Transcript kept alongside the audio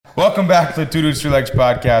Welcome back to the Two Dudes, Three Legs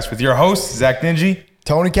podcast with your host, Zach Dingy.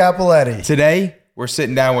 Tony Capoletti. Today, we're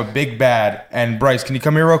sitting down with Big Bad. And Bryce, can you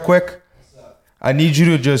come here real quick? I need you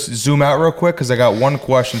to just zoom out real quick because I got one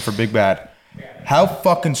question for Big Bad. How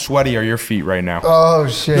fucking sweaty are your feet right now? Oh,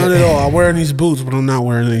 shit. Not at all. I'm wearing these boots, but I'm not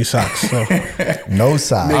wearing any socks. So. No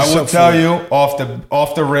socks. I will tell you,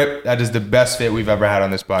 off the rip, that is the best fit we've ever had on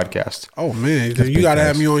this podcast. Oh, man. You got to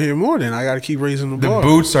have me on here more then. I got to keep raising the bar. The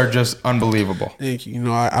boots are just unbelievable. Thank you. You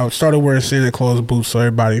know, I started wearing Santa Claus boots so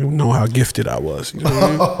everybody would know how gifted I was. You know what I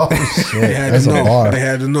mean? Oh, shit. They had That's to a know. bar. They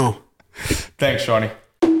had to know. Thanks, Shawnee.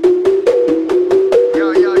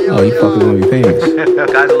 Oh, you fucking gonna be famous.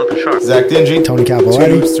 Guys are looking sharp. Zach Dingy. Tony Two Capoletti.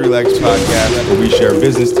 Dudes, Three Legs podcast where we share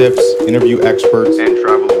business tips, interview experts, And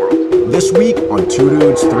travel the world. This week on Two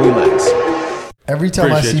Dudes, Three Legs. Every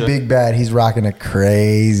time Appreciate I see you. Big Bad, he's rocking a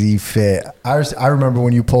crazy fit. I remember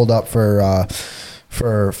when you pulled up for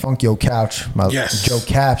Funkyo Couch, Yes. Joe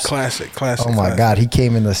Caps. Classic. Oh my God, he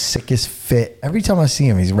came in the sickest fit. Every time I see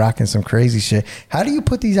him, he's rocking some crazy shit. How do you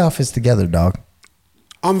put these outfits together, dog?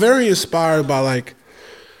 I'm very inspired by, like,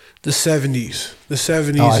 the 70s. The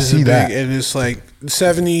 70s Oh, I is see a big, that. and it's like the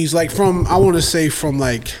 70s, like I want to say from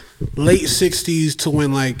like late 60s to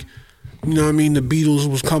when, like, you know what I mean, the Beatles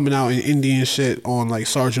was coming out in Indian shit on like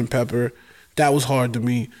Sgt. Pepper. That was hard to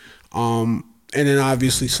me. And then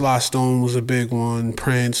obviously Sly Stone was a big one.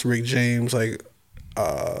 Prince, Rick James, like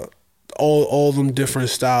all them different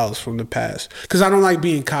styles from the past. Because I don't like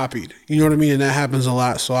being copied. You know what I mean? And that happens a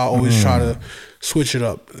lot. So I always try to switch it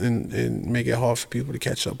up and make it hard for people to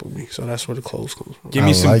catch up with me. So that's where the clothes comes from. Give me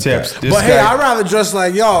I some like tips. that. This But hey, guy- I'd rather dress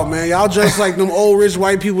like y'all, man. Y'all dress like them old rich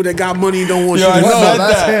white people that got money and don't want Yo, you I to know. said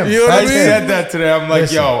that's that. him. You know what I I mean? said that today. I'm like,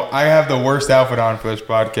 Listen. yo, I have the worst outfit on for this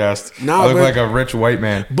podcast. Nah, I look but- like a rich white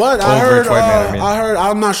man. But Old I heard, rich white man, I mean.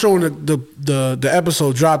 I'm not sure when the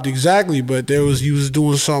episode dropped exactly, but you was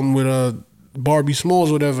doing something with Barbie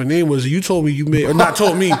Smalls, whatever her name was. You told me you made, or not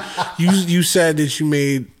told me, you said that you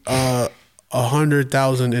made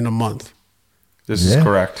 $100,000 in a month. This Yeah. is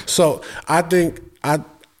correct. So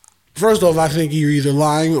first off, I think you're either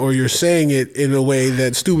lying or you're saying it in a way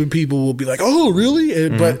that stupid people will be like, "Oh, really?"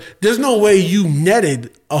 But there's no way you netted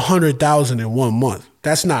 $100,000 in 1 month.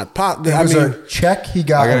 That's not possible. It I was mean, a check he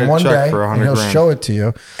got I got in a one check day, for and 100 he'll grand. show it to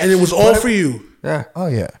you. and it was all for you Yeah. Oh,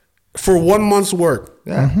 yeah. for 1 month's work.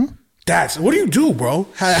 Yeah. That's what do you do, bro?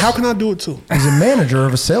 How can I do it too? He's a manager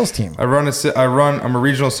of a sales team. I'm a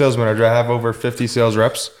regional sales manager. I have over 50 sales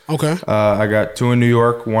reps. Okay. I got 2 in New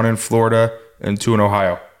York, 1 in Florida, and 2 in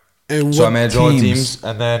Ohio. And So I what manage all the teams? teams.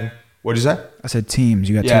 And then, what'd you say? I said teams.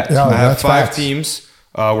 You got Yeah, two. Yeah, I have that's 5 facts. teams.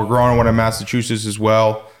 We're growing one in Massachusetts as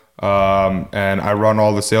well. And I run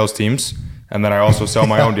all the sales teams. And then I also sell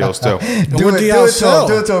my own deals too. Do what it, do do y'all it to him. sell?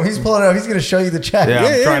 Do it to him. He's pulling it up. He's going to show you the check. Yeah,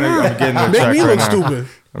 I'm getting the Make check me right look now. stupid.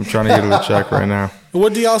 I'm trying to get the check right now.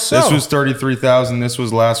 What do y'all sell? This was 33,000. This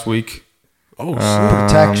was last week. oh shit.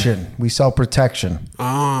 Protection. We sell protection.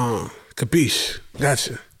 Capiche.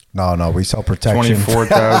 Gotcha. No, we sell protection.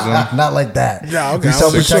 24,000. Not like that. Yeah, okay. We sell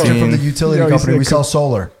protection 16. from the utility Yo, he company. said We sell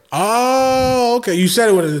solar. Oh, okay. You said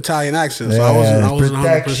it with an Italian accent, so Yeah, I wasn't 100%.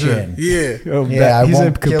 protection. Yeah. Oh, Yeah, I he won't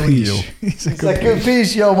said kill you. capiche. He said It's like, capiche.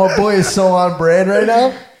 capiche, yo, my boy is so on brand right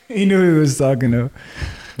now. He knew he was talking to.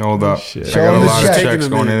 Hold up. shit. I Show got him a the lot of check. checks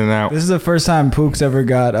going in and out. This is the first time Pooks ever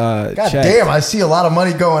got God checked. damn, I see a lot of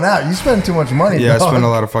money going out. You spend too much money. Yeah, I dog. spent a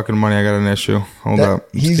lot of fucking money. I got an issue. Hold That- up.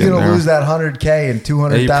 It's He's getting going to there. lose that $100K and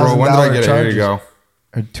 $200,000 April. When did I get it? Here charges. you go.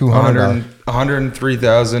 Or $200.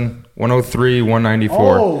 103,000. 103,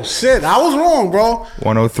 194. Oh shit! I was wrong, bro.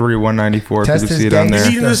 103, 194. If you Test can his see it on gang. You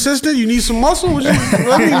there. need an assistant? You need some muscle? Would you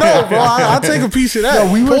let me know, bro? I'll take a piece of that.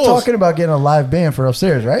 Yo, we were Pause. talking about getting a live band for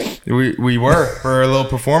upstairs, right? We were for a little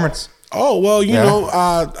performance. Oh, well, you Yeah. know,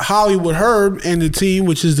 Hollywood Herb and the team,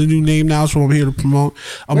 which is the new name now, so I'm here to promote,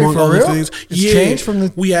 among for other real? things. It's changed from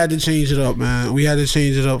the- We had to change it up, man. We had to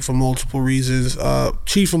change it up for multiple reasons.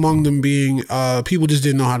 Chief among them being people just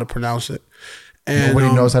didn't know how to pronounce it. And,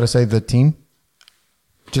 Nobody knows how to say the team?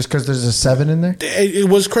 Just because there's a 7 in there?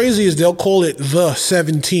 What's crazy is they'll call it the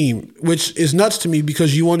 7 team, which is nuts to me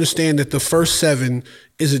because you understand that the first 7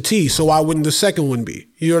 is a T. So why wouldn't the second one be?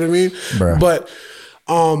 You know what I mean? Bruh. But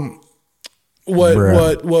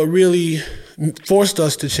what really forced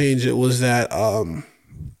us to change it was that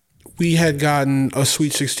we had gotten a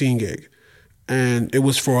Sweet 16 gig, and it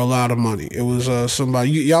was for a lot of money. It was somebody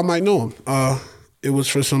y'all might know him. It was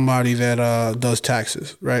for somebody that does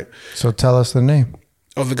taxes, right? So tell us the name.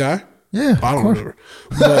 Of the guy? Yeah, I of don't course. remember.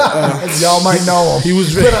 But, Y'all might know him. he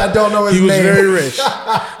was but I don't know his he was name. very rich.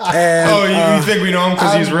 And Oh, you think we know him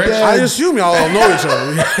because he's I'm rich? dead. I assume y'all all know each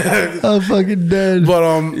other. I'm fucking dead.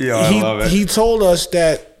 But Yeah, I love it. he told us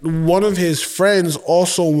that one of his friends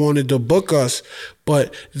also wanted to book us,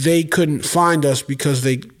 but they couldn't find us because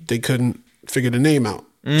they couldn't figure the name out.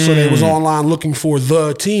 So they was online looking for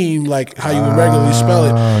the team, like how you would regularly spell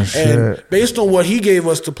it. Shit. And based on what he gave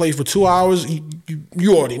us to play for 2 hours,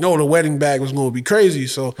 you already know the wedding bag was going to be crazy.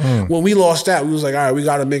 So when we lost that, we was like, all right, we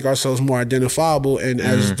got to make ourselves more identifiable. And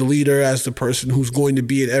as the leader, as the person who's going to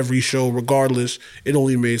be at every show, regardless, it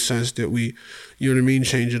only made sense that we, you know what I mean,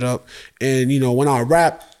 change it up. And, you know, when I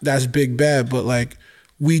rap, that's Big Bad, but like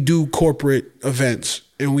we do corporate events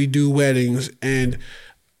and we do weddings, and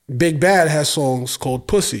Big Bad has songs called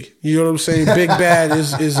Pussy. You know what I'm saying? Big Bad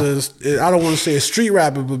is I don't want to say a street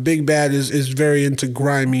rapper, but Big Bad is very into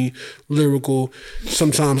grimy, lyrical,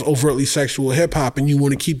 sometimes overtly sexual hip hop, and you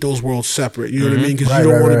want to keep those worlds separate. You know what I mean? Because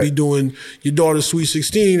you don't want to be doing your daughter's Sweet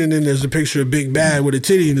 16 and then there's a picture of Big Bad with a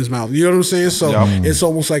titty in his mouth. You know what I'm saying? So it's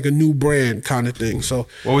almost like a new brand kind of thing. So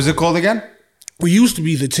What was it called again? we used to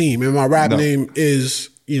be the team, and my rap name is,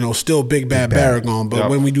 you know, still Big Bad Baragon. But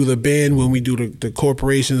when we do the band, when we do the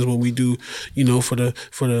corporations, when we do, you know, for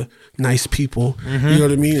the nice people, you know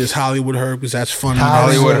what I mean? It's Hollywood Herb, because that's funny.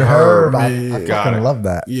 Hollywood Herb. I Got fucking it. love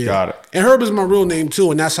that. Yeah. Got it. And Herb is my real name too,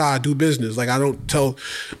 and that's how I do business. Like I don't tell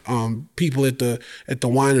people at the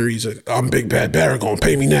wineries, like, I'm Big Bad Baragon,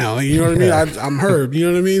 pay me now. Like, you know what I mean? I'm Herb. You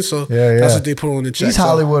know what I mean? So that's what they put on the check. He's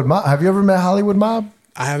Hollywood Mob. Have you ever met Hollywood Mob?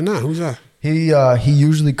 I have not. Who's that? He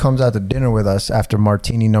usually comes out to dinner with us after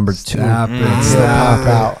martini number 2. Stop it. He'll Stop pop it.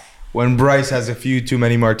 out. When Bryce has a few too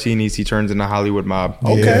many martinis, he turns into Hollywood Mob.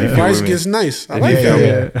 Okay, If you feel Bryce me. gets nice. I If like you feel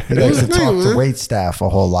that. me. He likes to That's talk nice, to man. wait staff a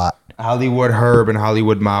whole lot. Hollywood Herb and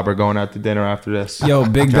Hollywood Mob are going out to dinner after this. Yo,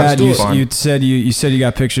 Big Let's Bad, do you, it. Fun. you said you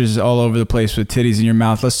got pictures all over the place with titties in your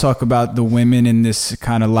mouth. Let's talk about the women in this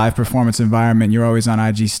kind of live performance environment. You're always on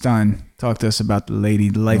IG Stun. Talk to us about the lady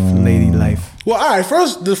life. Well, all right.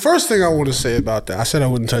 The first thing I want to say about that, I said I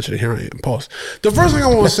wouldn't touch it. Here I am. Pause. The first thing I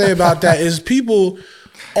want to say about that is people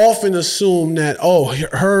often assume that, oh,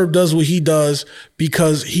 Herb does what he does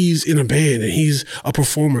because he's in a band and he's a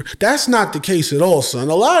performer. That's not the case at all, son.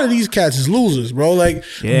 A lot of these cats is losers, bro. Like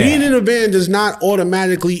being in a band does not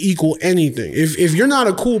automatically equal anything. If you're not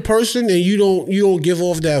a cool person and you don't give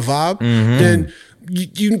off that vibe, then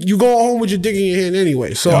you go home with your dick in your hand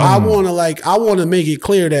anyway. So I want to make it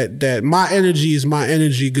clear that my energy is my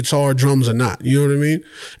energy, guitar, drums or not. You know what I mean?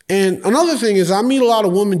 And another thing is I meet a lot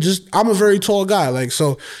of women. I'm a very tall guy, like,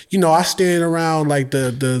 so, you know, I stand around like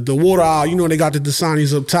the water aisle. You know, they got the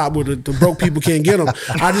Dasanis up top where the broke people can't get them.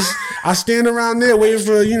 I stand around there waiting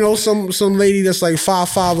for, you know, some lady that's like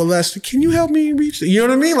 5'5" or less. Can you help me reach? You know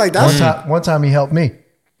what I mean? Like that's One time he helped me.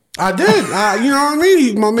 I did. You know what I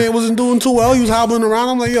mean? My man wasn't doing too well. He was hobbling around.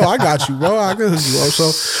 I'm like, yo, I got you, bro. I can hook you up.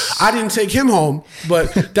 So I didn't take him home,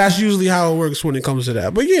 but that's usually how it works when it comes to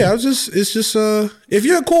that. But yeah, it's just if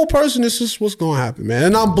you're a cool person, it's just what's gonna happen, man.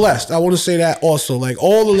 And I'm blessed. I want to say that also. Like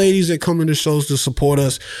all the ladies that come to the shows to support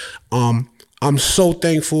us, I'm so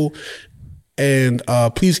thankful. And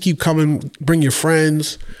please keep coming. Bring your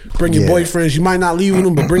friends. Bring your boyfriends. You might not leave with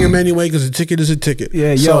them, but bring them anyway because a ticket is a ticket.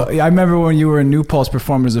 Yeah, So- yo, I remember when you were in New Pulse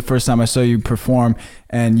Performers the first time I saw you perform,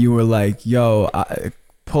 and you were like, yo,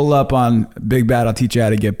 pull up on Big Bad, I'll teach you how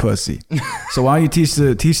to get pussy. So why don't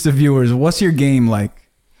you teach the viewers, what's your game like?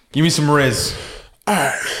 Give me some Riz. All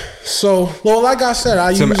right. So, well, like I said,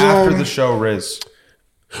 I Some use after the show Riz.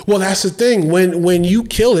 Well, that's the thing. When you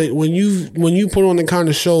kill it, when you put on the kind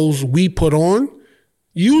of shows we put on,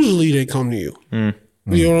 usually they come to you.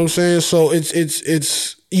 You know what I'm saying? So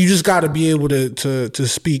it's you just got to be able to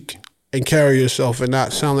speak and carry yourself and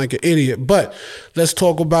not sound like an idiot. But let's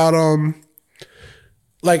talk about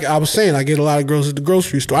like I was saying, I get a lot of girls at the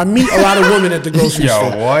grocery store. I meet a lot of women at the grocery Yo,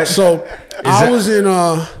 store. what? So I was in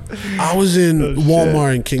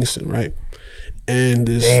Walmart in Kingston, right? And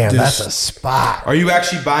Damn, that's a spot. Are you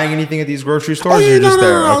actually buying anything at these grocery stores? Oh or yeah, you're no, just no,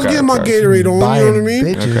 there? no. I was Okay, getting my okay. Gatorade on. Buying You know what I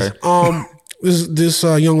mean? bitches. Okay. This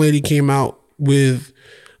young lady came out with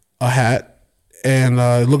a hat, and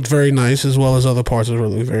it looked very nice, as well as other parts of her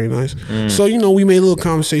looked very nice. So you know, we made a little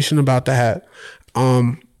conversation about the hat.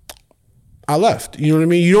 I left. You know what I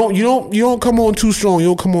mean? You don't come on too strong. You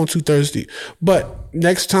don't come on too thirsty. But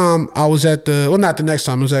next time I was at not the next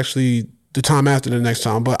time. It was actually the time after the next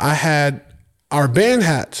time. But I had our band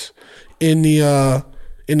hats in the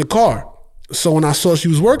car. So when I saw she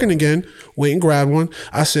was working again, went and grabbed one.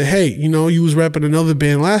 I said, hey, you know, you was repping another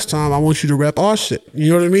band last time. I want you to rep our shit.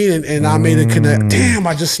 You know what I mean? And I made a connect. Damn,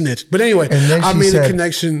 I just snitched. But anyway, And then I she made said, a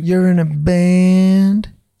connection. You're in a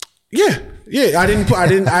band. Yeah. Yeah, I didn't.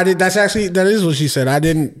 That is what she said. I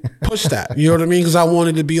didn't push that. You know what I mean? Because I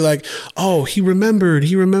wanted to be like, oh, he remembered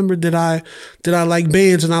that I like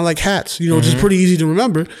bands and I like hats. You know, which is pretty easy to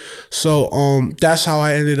remember. So that's how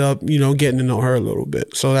I ended up, you know, getting to know her a little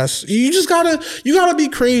bit. So you gotta be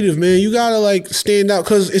creative, man. You gotta like stand out,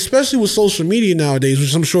 because especially with social media nowadays,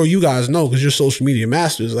 which I'm sure you guys know because you're social media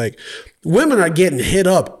masters, like. Women are getting hit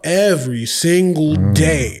up every single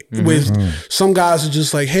day with some guys are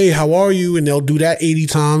just like, hey, how are you? And they'll do that 80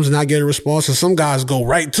 times and not get a response. And some guys go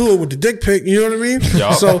right to it with the dick pic. You know what I mean?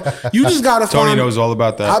 Yup. So you just got to find. Tony knows all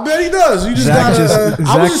about that. I bet he does. You just got to.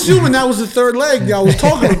 I was assuming that was the third leg y'all was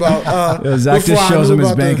talking about. Zach just shows him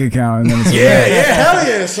his bank account. And then it's hell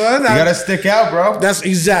yeah, son. You got to stick out, bro. That's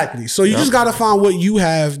exactly. So you just got to find what you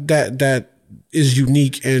have that is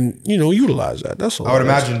unique and, you know, utilize that. That's all. I would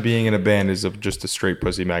imagine being in a band is just a straight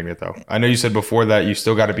pussy magnet, though. I know you said before that you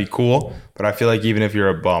still got to be cool, but I feel like even if you're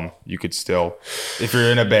a bum, you could still, if you're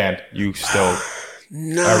in a band, you still.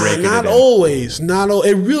 Not always.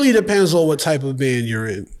 It really depends on what type of band you're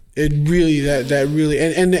in. It really that really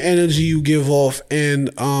and the energy you give off, and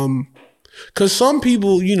because some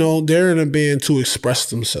people, you know, they're in a band to express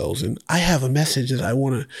themselves, and I have a message that I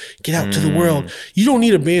want to get out to the world. You don't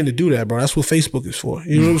need a band to do that, bro. That's what Facebook is for.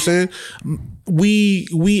 You know what I'm saying?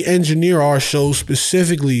 We engineer our show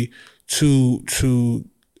specifically to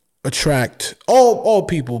attract all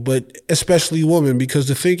people, but especially women, because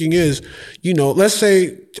the thinking is, you know, let's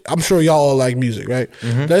say, I'm sure y'all all like music, right?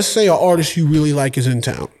 Let's say an artist you really like is in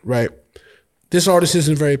town, right? This artist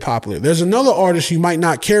isn't very popular. There's another artist you might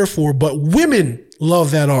not care for, but women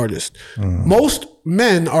love that artist. Most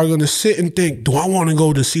men are going to sit and think, do I want to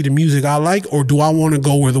go to see the music I like, or do I want to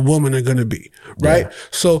go where the women are going to be, right? Yeah.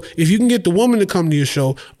 So if you can get the woman to come to your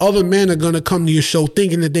show, other men are going to come to your show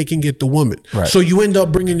thinking that they can get the woman. Right. So you end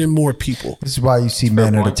up bringing in more people. This is why you see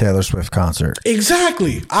men at a Taylor Swift concert.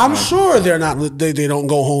 Exactly. I'm sure they don't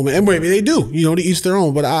go home, and maybe they do, you know, to each their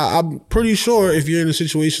own. But I'm pretty sure if you're in a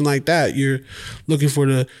situation like that, you're looking for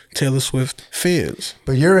the Taylor Swift fans.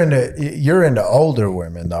 But you're into older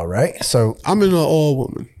women though, right? So I'm into all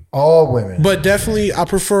women. All women. But definitely I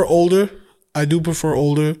prefer older. I do prefer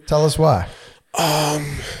older. Tell us why. Tell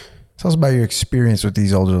us about your experience with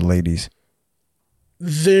these older ladies.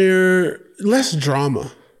 They're less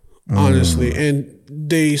drama, honestly. And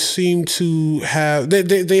they seem to have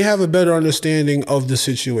they have a better understanding of the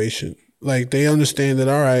situation. Like they understand that,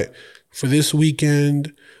 all right, for this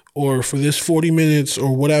weekend or for this 40 minutes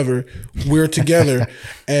or whatever, we're together.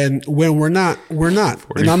 And when we're not.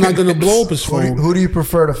 And I'm not going to blow up his phone. Who do you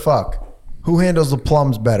prefer to fuck? Who handles the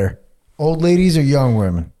plums better? Old ladies or young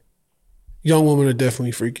women? Young women are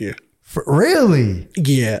definitely freakier. Really?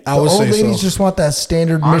 Yeah, I would say so. Old ladies just want that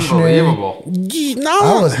standard missionary. Unbelievable.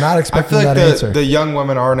 No. I was not expecting I feel like that answer. the young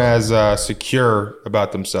women aren't as secure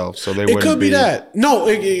about themselves, so they wouldn't be. It could be that. No,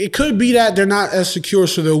 it could be that they're not as secure,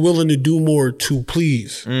 so they're willing to do more to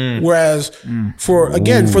please. Whereas for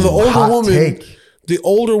the older woman, take. the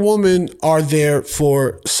older women are there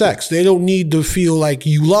for sex. They don't need to feel like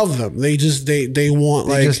you love them. They just they want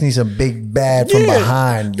They like just need some big bad from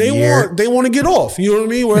behind. They want to get off. You know what I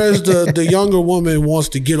mean? Whereas the younger woman wants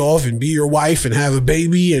to get off and be your wife and have a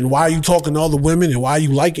baby. And why are you talking to other women and why you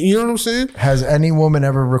like it? You know what I'm saying? Has any woman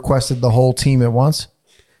ever requested the whole team at once?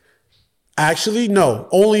 Actually, no.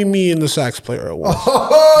 Only me and the sax player at once.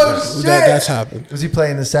 Oh shit! That's happened. Was he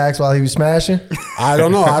playing the sax while he was smashing? I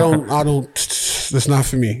don't know. I don't. That's not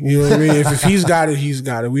for me. You know what I mean? If he's got it, he's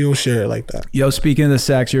got it. We don't share it like that. Yo, speaking of the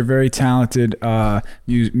sax, you're very talented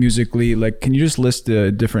musically. Like, can you just list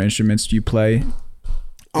the different instruments you play?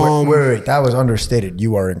 Wait, that was understated.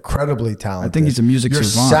 You are incredibly talented. I think he's a music Your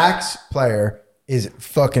savant. sax player is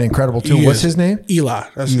fucking incredible too. What's his name? Eli.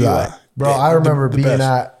 That's Eli. Bro, I remember being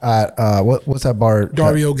best. at what's that bar?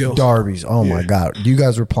 Darby O'Gill's. Darby's. Oh my God. You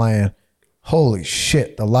guys were playing. Holy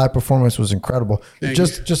shit. The live performance was incredible.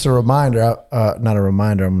 Just a reminder, not a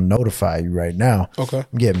reminder, I'm going to notify you right now. Okay.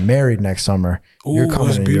 I'm getting married next summer. Ooh, you're coming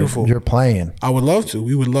that's and beautiful. You're playing. I would love to.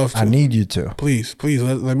 We would love to. I need you to. Please,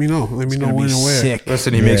 let me know. Let me know when and where. Sick.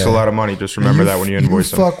 Listen, he makes a lot of money. Just remember that when you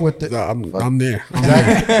invoice him. Fuck with the. I'm there.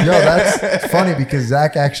 Zach, yo, that's funny because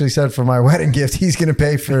Zach actually said for my wedding gift he's gonna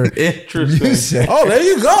pay for music. Oh, there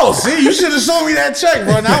you go. See, you should have sold me that check,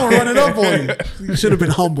 bro. Now I'm running up on you. You should have been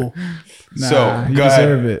humble. Nah, So you go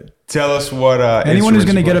deserve ahead. it. Tell us what Anyone who's instruments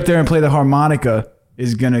gonna you get play. up there and play the harmonica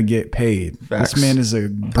is gonna get paid. Facts. This man is a I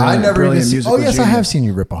brilliant, never even brilliant seen. musical Oh yes, I genius. have seen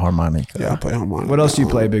you rip a harmonica. Yeah, I play harmonica. What else do you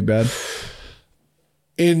play, Big Bad?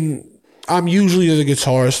 I'm usually the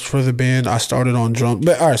guitarist for the band. I started on drum,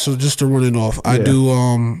 but all right. So just to run it off, I do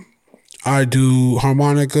I do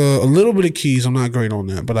harmonica, a little bit of keys. I'm not great on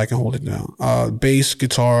that, but I can hold it down. Bass,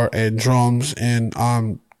 guitar, and drums, and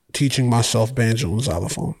I'm teaching myself banjo and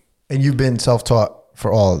xylophone. And you've been self-taught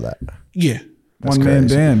for all of that. Yeah. One man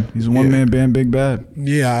crazy. band. He's a one man band, Big Bad.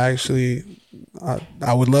 Yeah,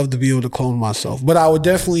 I would love to be able to clone myself, but I would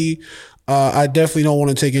definitely, I definitely don't want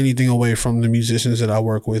to take anything away from the musicians that I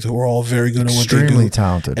work with, who are all very good at what they do. Extremely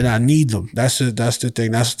talented. And I need them. That's the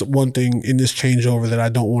thing. That's the one thing in this changeover that I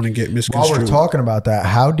don't want to get misconstrued. While we're talking about that,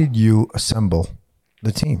 how did you assemble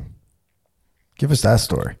the team? Give us that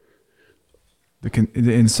story. The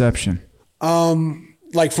inception.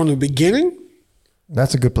 Like from the beginning.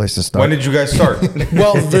 That's a good place to start. When did you guys start?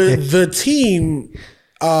 Well, the team.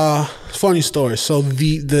 Funny story. So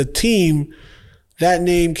the team, that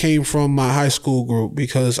name came from my high school group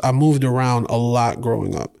because I moved around a lot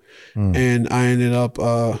growing up, and I ended up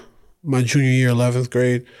my junior year, 11th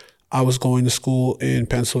grade. I was going to school in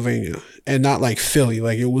Pennsylvania, and not like Philly.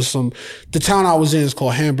 Like it was the town I was in is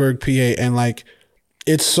called Hamburg, PA, and like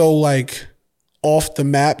it's so like off the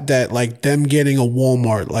map that like them getting a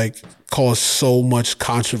Walmart like caused so much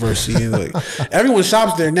controversy. And like everyone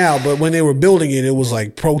shops there now, but when they were building it, it was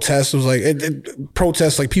like protests. It was like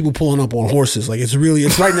protests, like people pulling up on horses. Like it's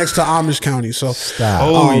right next to Amish County. So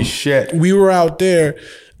Holy shit. we were out there.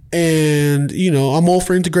 And, you know, I'm all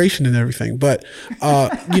for integration and everything, but,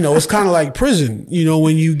 you know, it's kind of like prison. You know,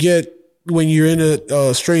 when you're in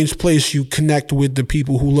a strange place, you connect with the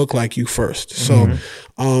people who look like you first. So,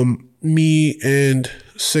 me and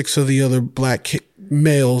 6 of the other black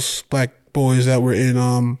boys that were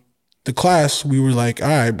in, the class, we were like, all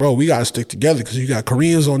right, bro, we got to stick together because you got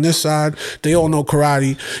Koreans on this side. They all know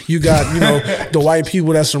karate. You got, you know, the white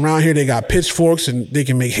people that's around here, they got pitchforks and they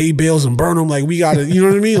can make hay bales and burn them. Like we got to, you know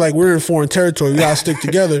what I mean? Like we're in foreign territory. We got to stick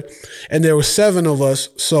together. And there were 7 of us.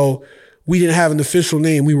 So we didn't have an official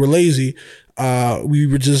name. We were lazy. We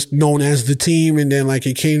were just known as the team. And then like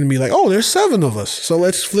it came to me like, oh, there's 7 of us. So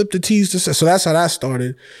let's flip the T's to 7. So that's how that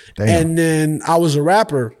started. Damn. And then I was a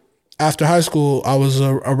rapper. After high school, I was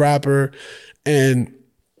a rapper, and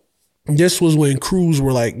this was when crews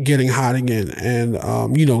were like getting hot again. And,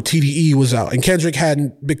 you know, TDE was out, and Kendrick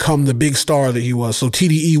hadn't become the big star that he was. So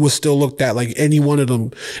TDE was still looked at like any one of them,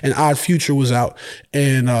 and Odd Future was out,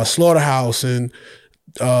 and Slaughterhouse, and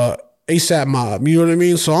ASAP Mob, you know what I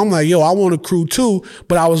mean? So I'm like, yo, I want a crew too,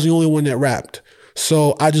 but I was the only one that rapped.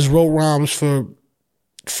 So I just wrote rhymes for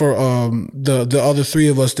the other 3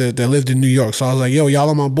 of us that lived in New York. So I was like, yo, y'all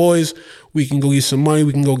are my boys. We can go get some money.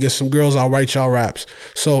 We can go get some girls. I'll write y'all raps.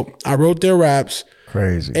 So I wrote their raps.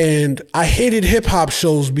 Crazy. And I hated hip hop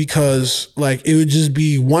shows because like it would just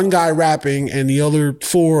be one guy rapping and the other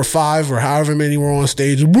 4 or 5 or however many were on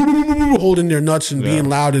stage holding their nuts and being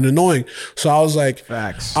loud and annoying. So I was like,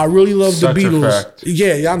 Facts. I really love Such the a Beatles. fact.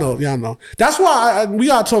 Yeah, y'all know. That's why we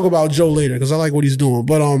gotta talk about Joe later because I like what he's doing,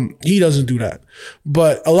 but he doesn't do that.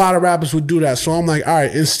 But a lot of rappers would do that. So I'm like, all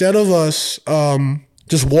right, instead of us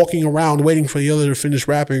just walking around waiting for the other to finish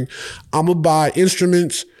rapping, I'm gonna buy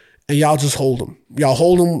instruments. And y'all just hold them. Y'all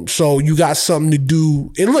hold them so you got something to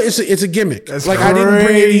do. It's a gimmick. That's like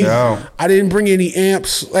crazy. I didn't bring any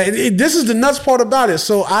amps. Like this is the nuts part about it.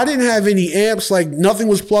 So I didn't have any amps. Like nothing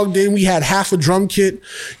was plugged in. We had half a drum kit.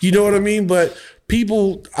 You know what I mean? But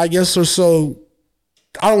people, I guess, are so.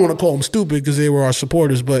 I don't want to call them stupid because they were our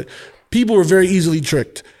supporters, but people were very easily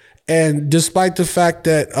tricked. And despite the fact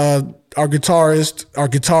that our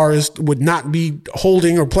guitarist would not be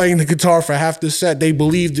holding or playing the guitar for half the set, they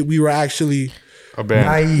believed that we were actually A band.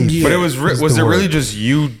 Naive. But it That's was the it really word. just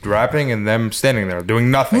you rapping and them standing there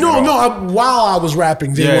doing nothing? at all? While I was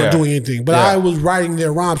rapping, they weren't doing anything, but I was writing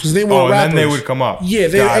their rhymes because they weren't and rappers. then they would come up. Yeah,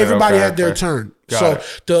 Got it, everybody okay, had their okay. turn. Got So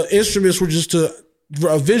it. the instruments were just a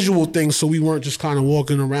visual thing, so we weren't just kind of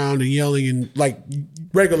walking around and yelling and like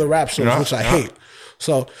regular rap songs, which I hate.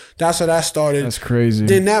 So that's how that started. That's crazy.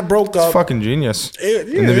 Then that broke up. Fucking genius.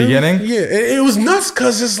 In the beginning? It was nuts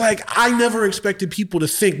because it's like I never expected people to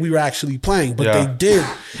think we were actually playing, but they did.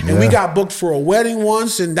 And we got booked for a wedding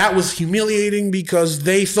once, and that was humiliating because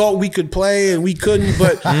they thought we could play and we couldn't,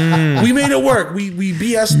 but we made it work. We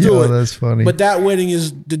BS through it. That's funny. But that wedding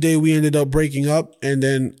is the day we ended up breaking up, and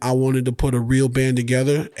then I wanted to put a real band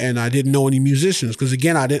together, and I didn't know any musicians because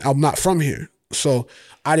again, I'm not from here, so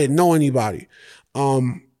I didn't know anybody.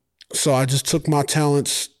 So I just took my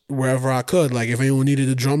talents wherever I could. Like if anyone needed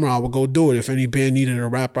a drummer, I would go do it. If any band needed a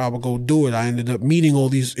rapper, I would go do it. I ended up meeting all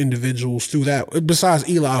these individuals through that. Besides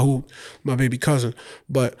Eli, who my baby cousin,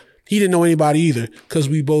 but he didn't know anybody either because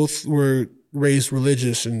we both were raised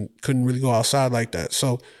religious and couldn't really go outside like that.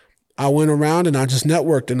 So I went around and I just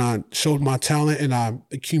networked and I showed my talent and I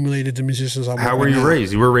accumulated the musicians I work How were with you now.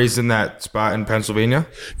 raised? You were raised in that spot in Pennsylvania?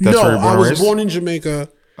 No, where you were I was raised? born in Jamaica.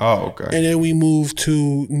 Oh, okay. And then we moved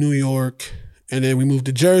to New York, and then we moved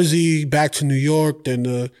to Jersey, back to New York, then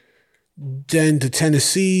to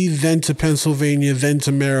Tennessee, then to Pennsylvania, then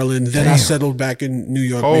to Maryland. Then I settled back in New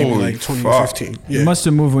York, maybe Holy like 2015. You Yeah. must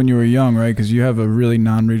have moved when you were young, right? Because you have a really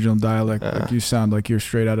non-regional dialect. Like you sound like you're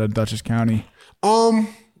straight out of Dutchess County.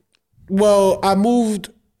 Well, I moved.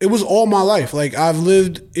 It was all my life. Like I've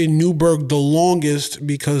lived in Newburgh the longest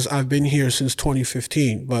because I've been here since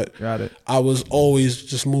 2015. But Got it. I was always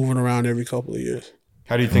just moving around every couple of years.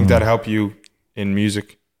 How do you think that helped you in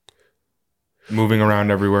music? Moving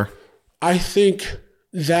around everywhere. I think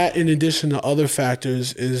that, in addition to other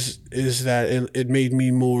factors, is that it made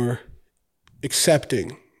me more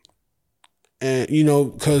accepting. And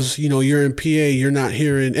because you're in PA, you're not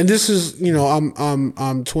hearing. And this is,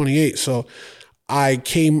 I'm 28, so I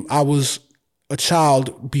was a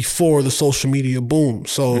child before the social media boom.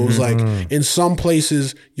 So it was like in some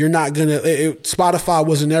places you're not gonna. Spotify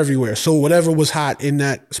wasn't everywhere, so whatever was hot in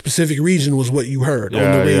that specific region was what you heard on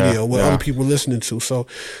the radio, what other people were listening to. So.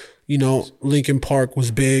 Linkin Park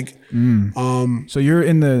was big. So you're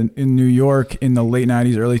in New York in the late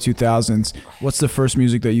 90s, early 2000s. What's the first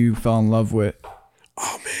music that you fell in love with?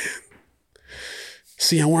 Oh man.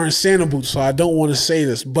 See, I'm wearing Santa boots, so I don't want to say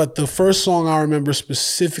this, but the first song I remember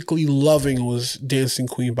specifically loving was Dancing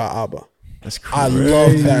Queen by ABBA. That's crazy. I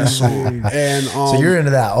love that song. And So you're into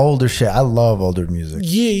that older shit. I love older music.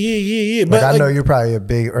 yeah. Like But I know you're probably a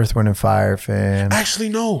big Earth, Wind, and Fire fan. actually,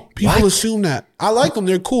 no. People assume that. I like them.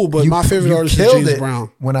 They're cool, but my favorite you artist is killed James it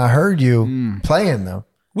Brown. when I heard you playing though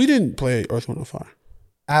We didn't play Earth, Wind & Fire.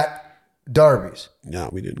 at Darby's. No,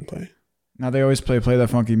 we didn't play. Now they always play that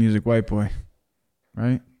funky music, White Boy,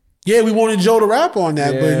 right? Yeah, we wanted Joe to rap on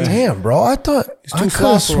that, but Damn, bro! I thought too I could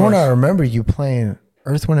fly have for sworn us. I remember you playing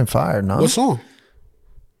Earth, Wind, and Fire. No, what song?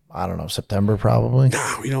 I don't know. September probably.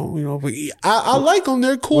 Nah, we don't. But I like them.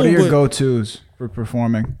 They're cool. What are your but, go-tos for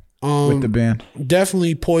performing with the band?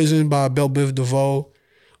 Definitely Poison by Belle Biv DeVoe.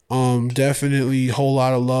 Definitely Whole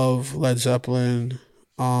Lot of Love, Led Zeppelin.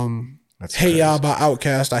 Hey Ya by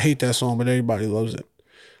Outkast. I hate that song, but everybody loves it.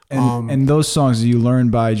 And those songs, do you learn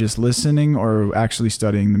by just listening or actually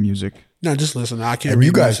studying the music? No, just listen. I can't. And you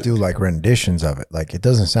read guys music. do like renditions of it. Like it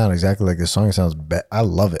doesn't sound exactly like the song. It sounds. I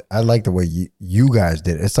love it. I like the way you guys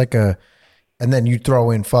did it. It's like and then you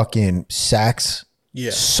throw in fucking sax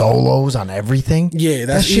solos on everything. Yeah, that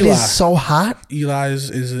that's shit Eli. is so hot. Eli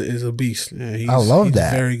is a beast. Yeah, he's, I love he's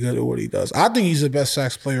that. very good at what he does. I think he's the best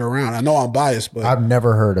sax player around. I know I'm biased, but I've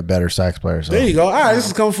never heard a better sax player. So. there you go. All right, this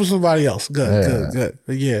is coming from somebody else. Good.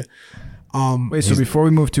 But yeah. Wait, so before we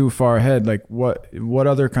move too far ahead, like what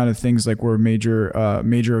other kind of things like were major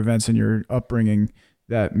events in your upbringing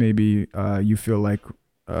that maybe you feel like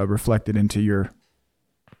reflected into your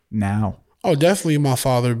now? Oh, definitely my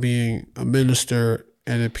father being a minister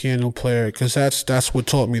and a piano player, because that's what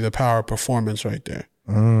taught me the power of performance right there.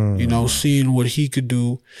 Seeing what he could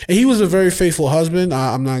do, and he was a very faithful husband.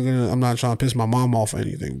 I'm not trying to piss my mom off or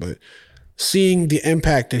anything, but seeing the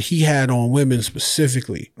impact that he had on women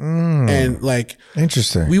specifically, and like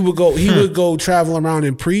Interesting. he would go travel around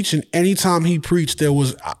and preach, and anytime he preached, there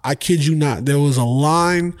was, I kid you not, there was a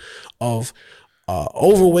line of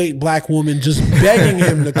overweight black women just begging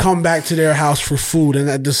him to come back to their house for food, and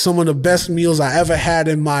that's some of the best meals I ever had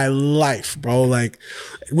in my life, bro. Like,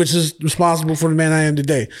 which is responsible for the man I am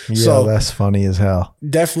today. Yeah, So that's funny as hell.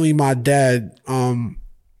 definitely my dad,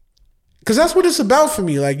 because that's what it's about for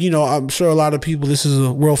me. Like, I'm sure a lot of people, this is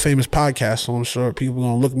a world famous podcast, so I'm sure people are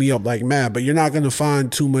gonna look me up like mad, but you're not gonna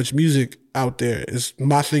find too much music out there.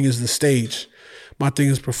 My thing is the stage. My thing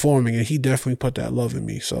is performing, and he definitely put that love in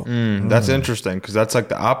me. So That's interesting because that's like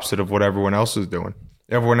the opposite of what everyone else is doing.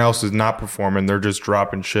 Everyone else is not performing. They're just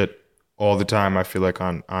dropping shit all the time, I feel like,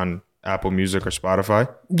 on Apple Music or Spotify.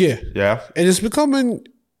 yeah. Yeah. And it's becoming,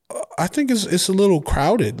 I think it's a little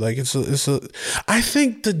crowded. Like I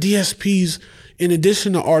think the DSPs, in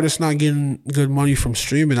addition to artists not getting good money from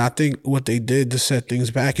streaming, I think what they did to set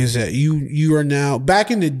things back is that you are now,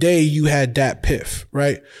 back in the day, you had Dat Piff,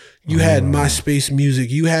 right? You had MySpace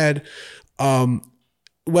Music. You had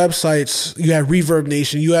websites. You had Reverb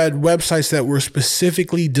Nation. You had websites that were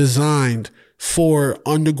specifically designed for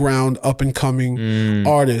underground, up and coming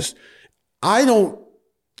artists. I don't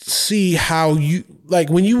see how you, like,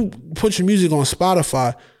 when you put your music on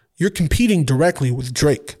Spotify, you're competing directly with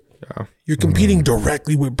Drake. You're competing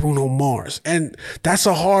directly with Bruno Mars. And that's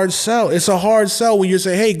a hard sell. It's a hard sell when you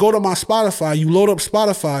say, hey, go to my Spotify. You load up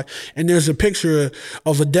Spotify and there's a picture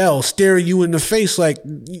of Adele staring you in the face. Like,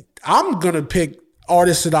 I'm gonna pick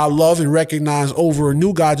artists that I love and recognize over a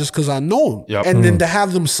new guy just because I know him. Yep. And then to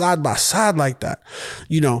have them side by side like that,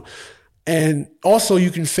 you know. And also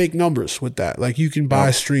you can fake numbers with that. Like you can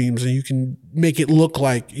buy streams and you can make it look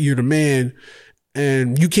like you're the man.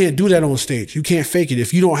 And you can't do that on stage. You can't fake it.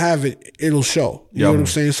 If you don't have it, it'll show. You know what I'm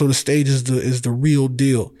saying? So the stage is the real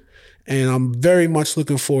deal. And I'm very much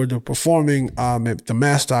looking forward to performing at the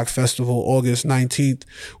Mastock Festival, August 19th.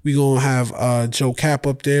 We're going to have Joe Cap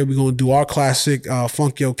up there. We're going to do our classic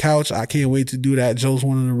Funk Yo Couch. I can't wait to do that. Joe's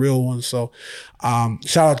one of the real ones. So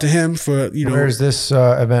shout out to him for, you know. Where's this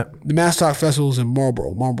event? The Mastock Festival is in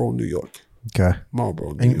Marlboro, New York. Okay.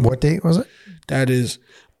 Marlboro, New And York. what date was it? That is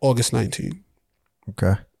August 19th.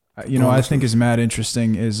 Okay. You know, I think is mad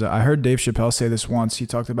interesting is I heard Dave Chappelle say this once. He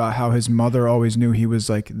talked about how his mother always knew he was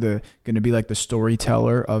like going to be like the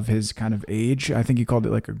storyteller of his kind of age. I think he called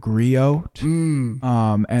it like a griot.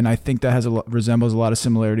 And I think that resembles a lot of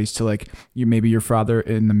similarities to like maybe your father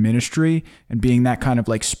in the ministry and being that kind of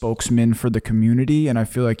like spokesman for the community. And I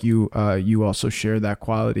feel like you also share that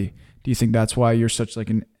quality. Do you think that's why you're such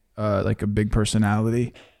like a big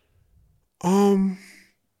personality?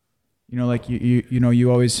 You know, like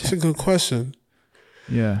you always. It's a good question.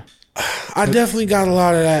 Yeah. I definitely got a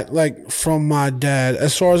lot of that, like from my dad.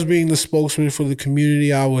 As far as being the spokesman for the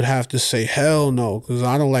community, I would have to say hell no, because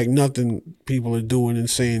I don't like nothing people are doing and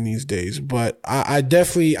saying these days. But I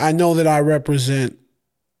know that I represent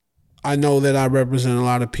a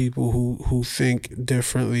lot of people who think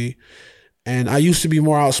differently, and I used to be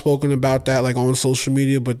more outspoken about that, like on social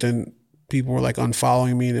media, but then people were like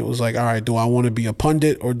unfollowing me, and it was like, all right, do I want to be a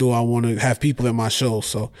pundit or do I want to have people at my show?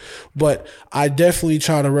 So, but I definitely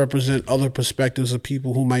try to represent other perspectives of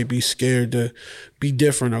people who might be scared to be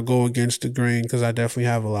different or go against the grain, because I definitely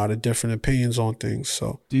have a lot of different opinions on things.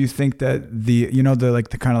 So, do you think that the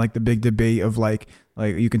kind of like the big debate of like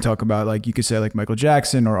you can talk about, like you could say like Michael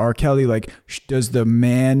Jackson or R. Kelly, like does the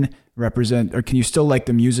man represent, or can you still like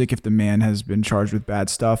the music if the man has been charged with bad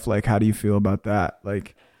stuff? Like, how do you feel about that?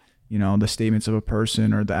 Like, you know, the statements of a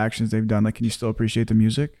person or the actions they've done, like, can you still appreciate the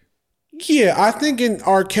music? Yeah, I think in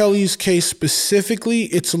R. Kelly's case specifically,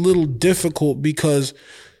 it's a little difficult because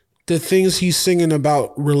the things he's singing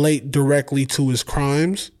about relate directly to his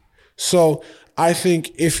crimes. So I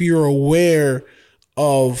think if you're aware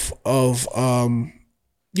of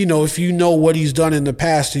you know, if you know what he's done in the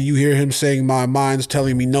past and you hear him saying, my mind's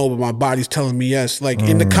telling me no, but my body's telling me yes. Like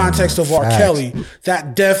in the context of R. Kelly,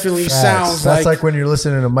 that definitely sounds That's like when you're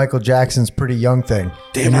listening to Michael Jackson's Pretty Young thing.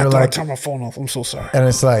 Damn, and I you're thought I like, turned my phone off. I'm so sorry. and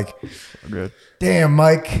it's like, Good. damn,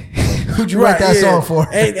 Mike, who'd you write that song for?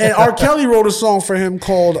 and R. Kelly wrote a song for him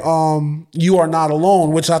called You Are Not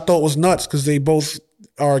Alone, which I thought was nuts because they both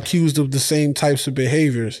are accused of the same types of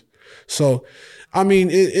behaviors. So, I mean,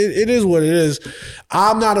 it is what it is.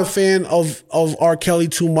 I'm not a fan of R. Kelly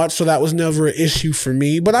too much, so that was never an issue for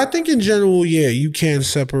me. But I think in general, yeah, you can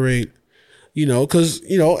separate, you know, because,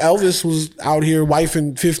 you know, Elvis was out here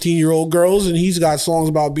wifing 15-year-old girls, and he's got songs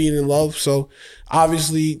about being in love. So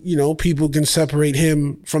obviously, you know, people can separate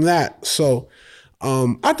him from that. So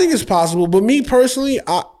I think it's possible. But me personally,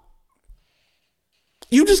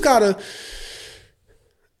 you just gotta.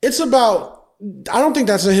 It's about. I don't think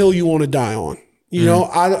that's a hill you want to die on. You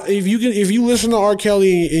know, if you listen to R.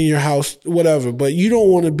 Kelly in your house, whatever, but you don't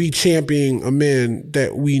want to be championing a man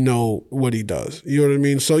that we know what he does. You know what I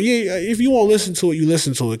mean? So yeah, if you want to listen to it, you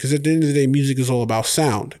listen to it, because at the end of the day, music is all about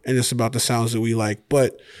sound, and it's about the sounds that we like.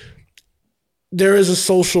 But there is a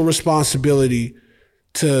social responsibility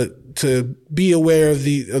to be aware of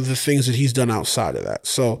the things that he's done outside of that.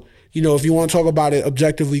 So, you know, if you want to talk about it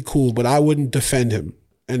objectively, cool, but I wouldn't defend him.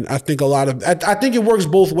 And I think I think it works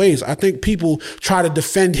both ways. I think people try to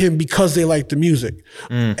defend him because they like the music.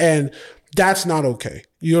 And that's not okay.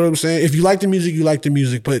 You know what I'm saying? If you like the music, you like the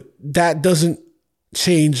music, but that doesn't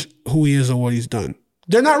change who he is or what he's done.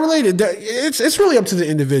 They're not related. It's really up to the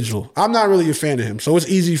individual. I'm not really a fan of him, so it's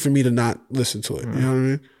easy for me to not listen to it. You know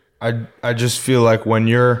what I mean? I just feel like when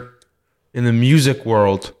you're in the music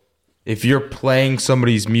world, if you're playing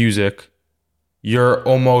somebody's music,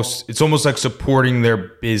 it's almost like supporting their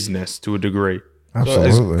business to a degree.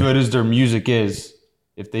 Absolutely. So as good as their music is,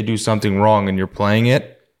 if they do something wrong and you're playing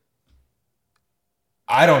it,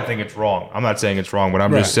 I don't think it's wrong. I'm not saying it's wrong, but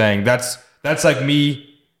I'm just saying that's like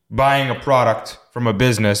me buying a product from a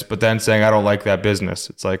business, but then saying I don't like that business.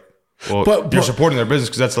 It's like, well, you're supporting their business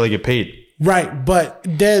because that's how they get paid. Right, but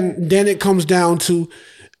then it comes down to,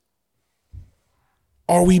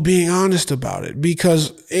 are we being honest about it?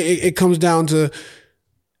 Because it comes down to,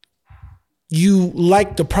 you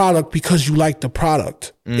like the product because you like the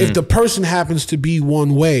product. If the person happens to be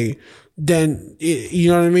one way, then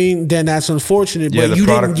you know what I mean? Then that's unfortunate. Yeah, But the you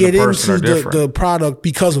didn't product get and the person into are different. the product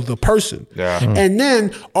because of the person. Yeah. And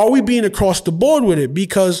then are we being across the board with it?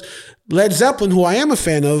 Because Led Zeppelin, who I am a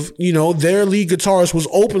fan of, you know, their lead guitarist was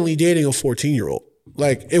openly dating a 14-year-old.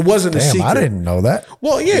 Like it wasn't a Damn, secret. I didn't know that.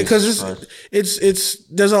 Well, yeah, because it's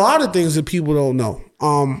there's a lot of things that people don't know,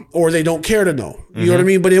 or they don't care to know. You know what I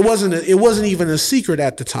mean? But it wasn't even a secret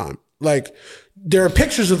at the time. Like there are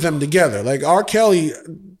pictures of them together. Like R. Kelly,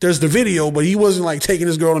 there's the video, but he wasn't like taking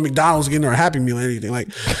this girl to McDonald's getting her a Happy Meal or anything. Like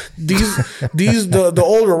the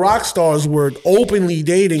older rock stars were openly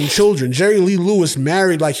dating children. Jerry Lee Lewis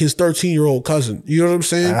married like his 13-year-old cousin. You know what I'm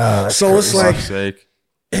saying? So it's like. Fuck's sake.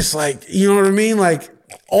 It's like, you know what I mean? Like,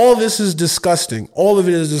 all this is disgusting. All of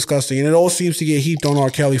it is disgusting. And it all seems to get heaped on R.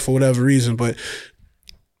 Kelly for whatever reason. But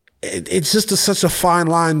it's just such a fine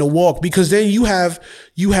line to walk, because then you have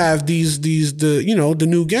the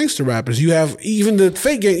new gangster rappers. You have even the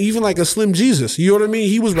fake gang, even like a Slim Jesus. You know what I mean?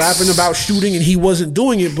 He was rapping about shooting and he wasn't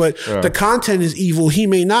doing it, but the content is evil. He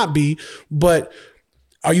may not be, but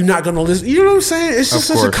are you not going to listen? You know what I'm saying? It's just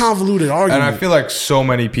such a convoluted argument. And I feel like so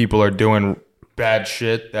many people are doing bad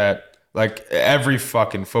shit that like every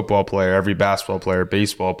fucking football player, every basketball player,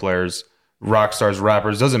 baseball players, rock stars,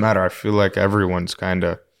 rappers, doesn't matter. I feel like everyone's kind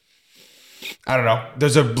of, I don't know.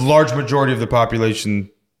 There's a large majority of the population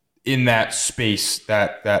in that space,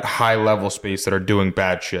 that high level space, that are doing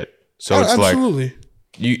bad shit. So it's absolutely. like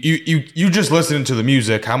you just listening to the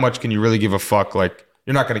music. How much can you really give a fuck? Like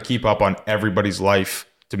you're not going to keep up on everybody's life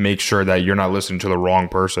to make sure that you're not listening to the wrong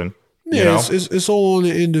person. Yeah, you know? it's all on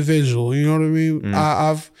the individual. You know what I mean?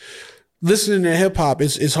 I've listening to hip hop.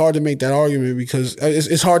 It's hard to make that argument, because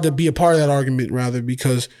it's hard to be a part of that argument, rather,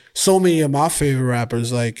 because so many of my favorite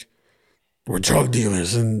rappers like were drug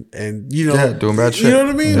dealers and you know, doing bad shit. You know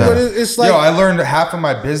what I mean? Yeah. But it's like, yo, I learned half of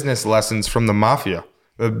my business lessons from the mafia.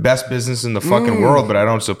 The best business in the fucking world, but I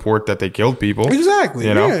don't support that they killed people. exactly.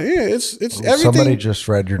 You know? Yeah. It's everything. Somebody just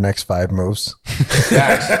read your next 5 moves.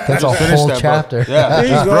 That's That's a whole that, chapter. bro. Yeah, There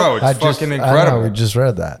you go. bro, it's I fucking I incredible. know, we just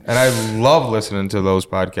read that. And I love listening to those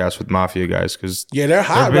podcasts with mafia guys because Yeah, they're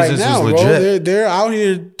hot right now, bro. They're out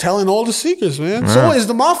here telling all the secrets, man. So is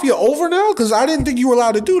the mafia over now? Because I didn't think you were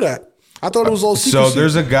allowed to do that. I thought it was all secret. So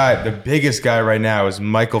there's a guy, the biggest guy right now is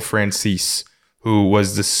Michael Francis, who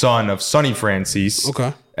was the son of Sonny Francis.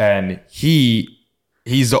 Okay. And he's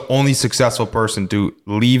the only successful person to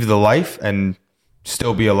leave the life and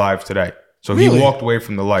still be alive today. So Really? he walked away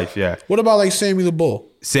from the life, yeah. What about like Sammy the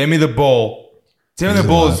Bull? Sammy the Bull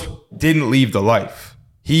didn't leave the life.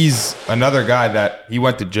 He's another guy that he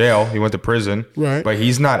went to jail, he went to prison, Right. but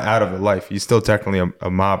he's not out of the life. He's still technically a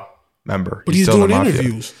mob member. But he's still in doing the mafia.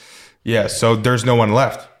 interviews. Yeah, so there's no one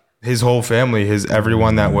left. His whole family,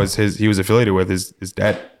 everyone that was he was affiliated with is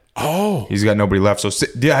dead. Oh. He's got nobody left. So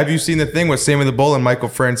have you seen the thing with Sammy the Bull and Michael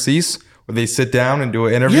Francis where they sit down and do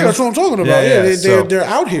an interview? Yeah, that's what I'm talking about. Yeah, So- they're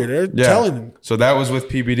out here. They're telling them. So that was with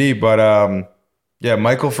PBD, but yeah,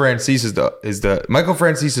 Michael Francis Michael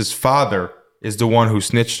Francis's father is the one who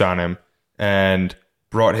snitched on him and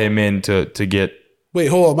brought him in to get Wait,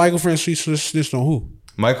 hold on. Michael Francis snitched on who?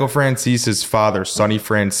 Michael Francis's father, Sonny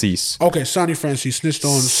Francis, Okay, Sonny Francis snitched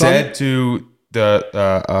on said Sonny. to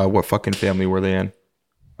the what fucking family were they in?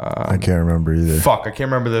 I can't remember either. Fuck, I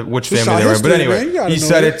can't remember which It's family they not were in. But history, man. You anyway, gotta he know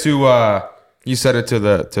said that.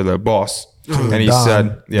 it to the boss, and he Don. said,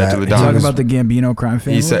 to the Yeah, Talking Don. about the Gambino crime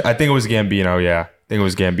family. He said, I think it was Gambino. Yeah, I think it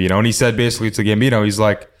was Gambino. And he said basically to Gambino, he's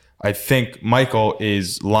like, I think Michael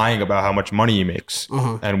is lying about how much money he makes,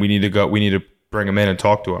 and we need to bring him in and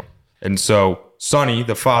talk to him. And so Sonny,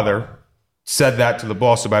 the father, said that to the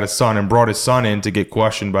boss about his son and brought his son in to get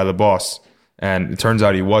questioned by the boss. And it turns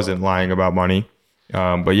out he wasn't lying about money.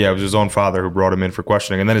 But yeah, it was his own father who brought him in for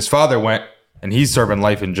questioning. And then his father went, and he's serving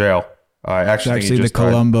life in jail. I actually think he the just died.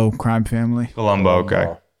 Colombo crime family. Colombo,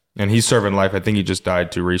 okay. And he's serving life. I think he just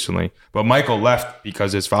died too recently. But Michael left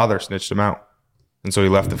because his father snitched him out. And so he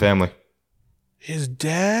left the family. His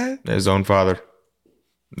dad? His own father.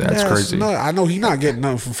 That's crazy. No, I know he's not getting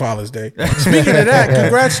nothing for Father's Day. Speaking of that,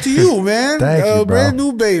 congrats to you, man. Thank you, bro. Brand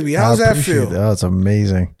new baby. How's I that appreciate feel? that. Oh, it's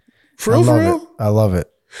amazing. For real, I for love real? it. I love it.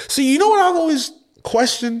 See, you know what I've always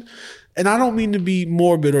questioned, and I don't mean to be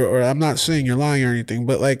morbid or I'm not saying you're lying or anything,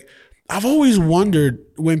 but like I've always wondered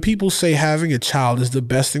when people say having a child is the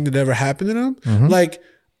best thing that ever happened to them. Mm-hmm. Like,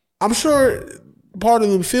 I'm sure part of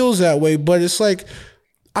them feels that way, but it's like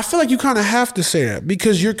I feel like you kind of have to say that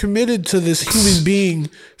because you're committed to this human being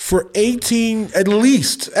for 18 at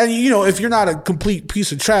least. And you know, if you're not a complete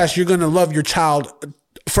piece of trash, you're going to love your child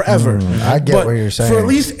forever. I get But what you're saying. For at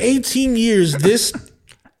least 18 years,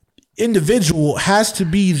 individual has to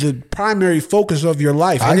be the primary focus of your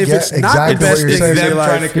life. And if it's not the exactly best what you're thing in saying. your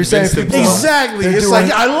life, You're saying people- exactly. they're It's doing-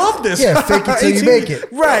 like, I love this. Yeah, fake it till you make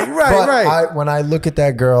it. Right. But when I look at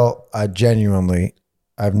that girl,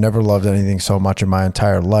 I've never loved anything so much in my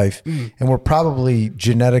entire life. And we're probably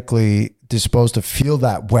genetically disposed to feel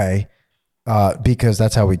that way because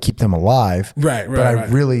that's how we keep them alive. Right. But I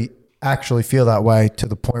really actually feel that way to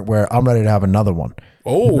the point where I'm ready to have another one.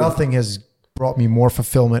 Oh. Nothing has brought me more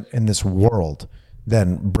fulfillment in this world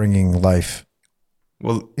than bringing life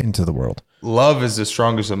into the world. Love is the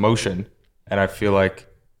strongest emotion. And I feel like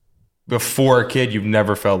before a kid, you've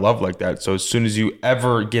never felt love like that. So as soon as you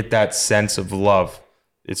ever get that sense of love,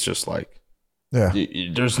 it's just like,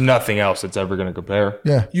 there's nothing else that's ever going to compare.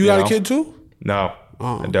 Yeah. You got a kid too? No,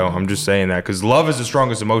 I don't. I'm just saying that because love is the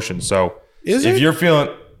strongest emotion. So Is if it? you're feeling,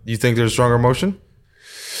 you think there's a stronger emotion?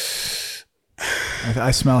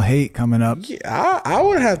 I smell hate coming up. Yeah, I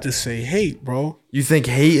would have to say hate, bro. You think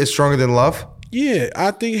hate is stronger than love? Yeah,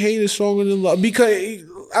 I think hate is stronger than love because,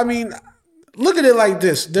 I mean, look at it like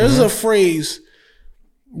this. There's a phrase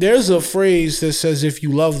that says if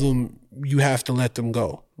you love them, you have to let them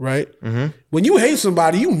go, right? When you hate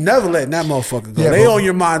somebody, you never letting that motherfucker go. Yeah, They but- on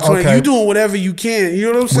your mind. okay. You doing whatever you can. You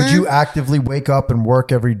know what I'm saying? Would you actively wake up and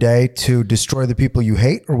work every day to destroy the people you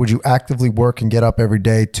hate, or would you actively work and get up every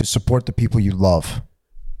day to support the people you love?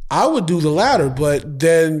 I would do the latter, but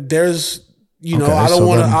then there's, Okay, I don't so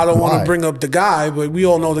want to. then I don't want why? to bring up the guy, but we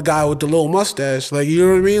all know the guy with the little mustache. Like, you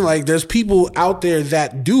know what I mean? Like, there's people out there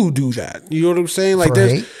that do that. You know what I'm saying? Like, For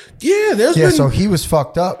there's hate? there's Yeah, been, so he was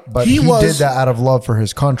fucked up, but He he was- did that out of love for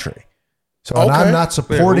his country. So and Okay. I'm not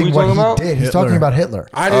supporting we what talking he about? did. He's Hitler. talking about Hitler.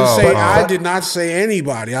 I didn't Oh, say. wow. I did not say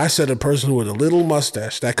anybody. I said a person with a little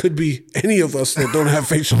mustache. That could be any of us that don't have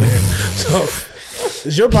facial hair. So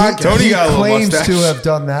it's your podcast. Tony He got a little claims mustache. to have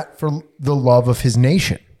done that for the love of his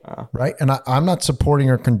nation. Right? And I'm not supporting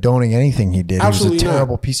or condoning anything he did. Absolutely he was a not.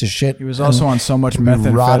 terrible piece of shit. He was also on so much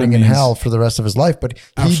methamphetamine. Rotting in hell for the rest of his life. But he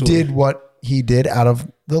Absolutely. did what he did out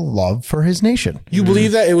of the love for his nation. You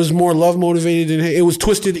believe that it was more love motivated than hate? It was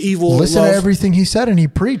twisted evil. Listen love. to everything he said, and he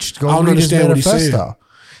preached. Go I don't read his understand what he said. manifesto.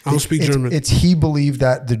 I don't speak German. It's he believed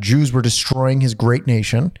that the Jews were destroying his great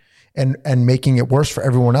nation and making it worse for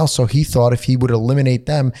everyone else. So he thought if he would eliminate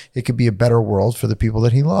them, it could be a better world for the people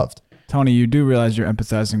that he loved. Tony, you do realize you're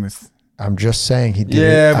empathizing with. I'm just saying he did it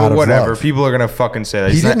Yeah, out but of whatever. love. People are gonna fucking say that.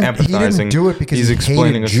 He He's not didn't empathizing. do it because he's he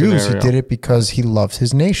explaining hated a Jews. scenario. He did it because he loves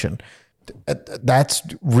his nation.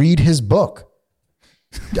 Read his book.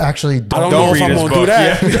 Actually, I don't know if I'm read his gonna book. do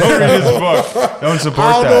that. Yeah, don't read his book. Don't support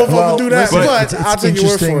I don't know if that. I'm gonna do that, listen, but it's I'll take your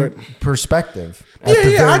word for it. interesting perspective. at Yeah,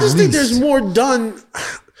 the yeah. I very just think least. there's more done.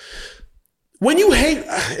 When you hate,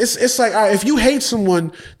 it's like, all right, if you hate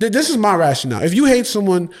someone, this is my rationale. If you hate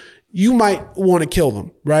someone, you might want to kill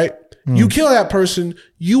them, right? You kill that person,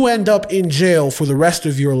 you end up in jail for the rest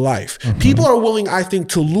of your life. People are willing, I think,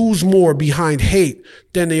 to lose more behind hate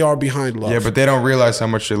than they are behind love. Yeah, but they don't realize how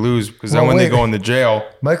much they lose because then Well, when they wait. go into jail,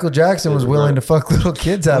 Michael Jackson was willing to fuck little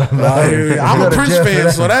kids out of them. I'm a Prince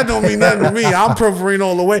fan, so that don't mean nothing to me. I'm purple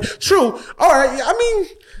all the way. True. All right. I mean,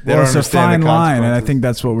 they Well, don't it's a understand fine the line, and I consequences. think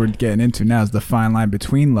that's what we're getting into now is the fine line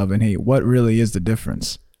between love and hate. What really is the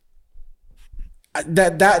difference?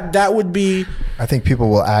 that would be. I think people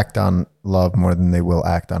will act on love more than they will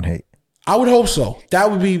act on hate. I would hope so.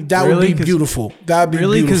 That would be Really? 'Cause- beautiful. That would be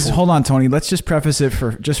Really? Because beautiful. hold on, Tony. Let's just preface it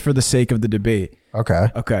for the sake of the debate. Okay.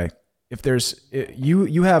 Okay, if there's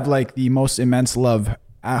you have like the most immense love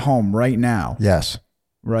at home right now, Yes.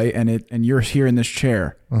 right? And you're here in this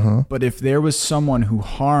chair. But if there was someone who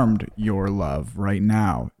harmed your love right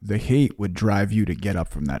now, the hate would drive you to get up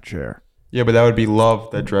from that chair. Yeah, but that would be love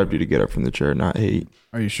that drove you to get up from the chair, not hate.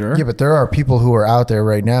 Are you sure? Yeah, but there are people who are out there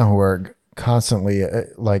right now who are constantly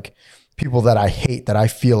like people that I hate that I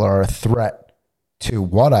feel are a threat to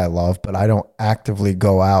what I love, but I don't actively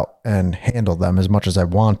go out and handle them as much as I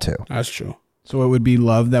want to. That's true. So it would be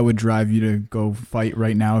love that would drive you to go fight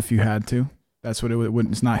right now if you had to. That's what it would.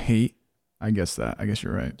 It's not hate. I guess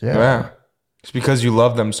you're right. Yeah. It's because you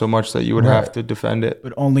love them so much that you would have to defend it.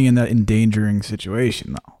 But only in that endangering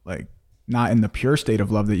situation, though. Like not in the pure state of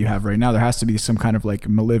love that you have right now. There has to be some kind of like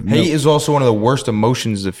Hate is also one of the worst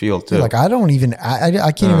emotions to feel too. Like I don't even,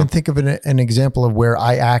 I can't even think of an example of where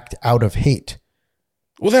I act out of hate.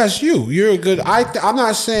 Well, that's you. You're a good. I'm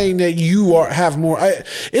not saying that you have more.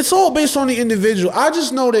 It's all based on the individual. I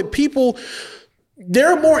just know that people.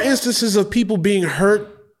 There are more instances of people being hurt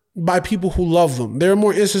by people who love them. There are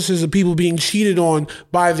more instances of people being cheated on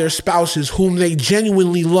by their spouses whom they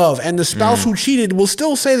genuinely love. And the spouse who cheated will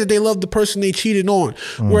still say that they love the person they cheated on.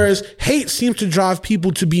 Whereas hate seems to drive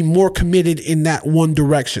people to be more committed in that one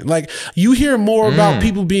direction. Like you hear more about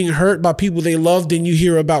people being hurt by people they love than you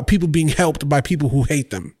hear about people being helped by people who hate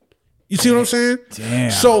them. You see what I'm saying?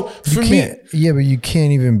 Damn. So for me, yeah, but you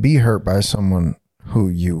can't even be hurt by someone who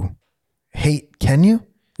you hate, can you?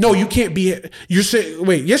 no, you can't be. You're saying,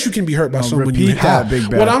 wait, yes, you can be hurt by someone you repeat hate. that, Big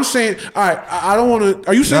Bad. What I'm saying, all right, I don't want to.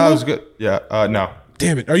 Are you No, single? that was good. Yeah. No.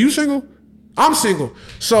 Damn it. Are you single? I'm single.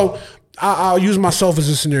 So I'll use myself as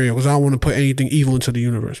a scenario because I don't want to put anything evil into the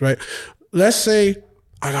universe, right? Let's say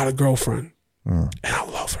I got a girlfriend and I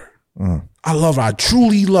love her. I love her. I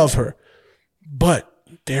truly love her. But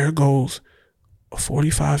there goes a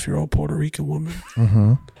 45-year-old Puerto Rican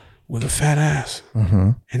woman with a fat ass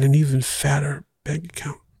and an even fatter bank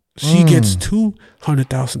account. She gets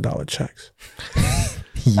 $200,000 checks.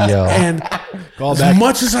 Yo. And as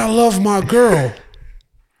much as I love my girl,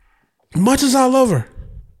 much as I love her,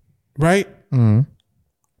 right?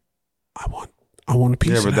 I want a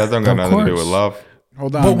piece Yeah, of but that. that don't got nothing to do with course. love.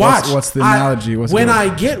 Hold on. But watch. What's the analogy? What's when the-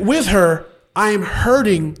 I get with her, I am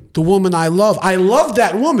hurting the woman I love. I love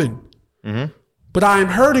that woman, but I am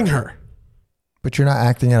hurting her. But you're not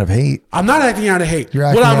acting out of hate. I'm not acting out of hate. You're What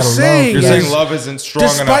acting I'm out of love. saying You're is, saying love isn't strong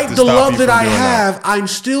enough despite to the stop love you that from I doing have, that. I'm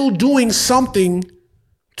still doing something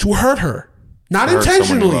to hurt her. Not Hurt someone you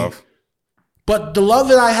intentionally, love. but the love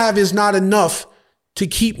that I have is not enough to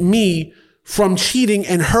keep me from cheating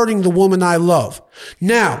and hurting the woman I love.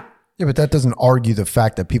 Now, Yeah, but that doesn't argue the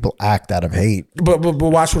fact that people act out of hate. but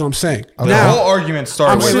watch what I'm saying. The Now, whole argument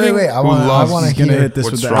started I'm with sitting- Wait, I who want loves to He's gonna hear. hit this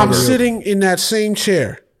what's with that. stronger. I'm sitting in that same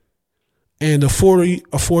chair, and a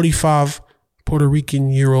 45 Puerto Rican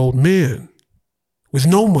year old man with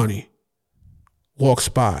no money walks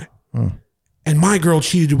by, and my girl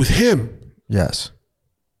cheated with him. Yes.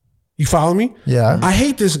 You follow me? Yeah. I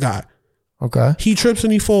hate this guy. Okay. He trips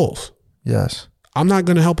and he falls. Yes. I'm not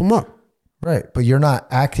going to help him up. Right. But you're not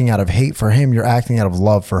acting out of hate for him. You're acting out of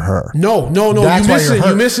love for her. No. That's You why missing. you're hurt.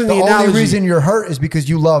 You missing the only analogy. reason you're hurt is because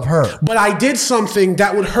you love her. But I did something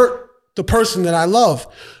that would hurt the person that I love,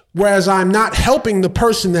 whereas I'm not helping the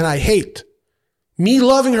person that I hate. Me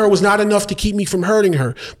loving her was not enough to keep me from hurting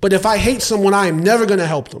her. But if I hate someone, I am never going to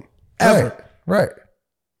help them. Ever. Right.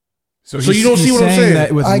 So you don't see what I'm saying?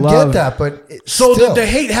 That with I love, get that, but So still. the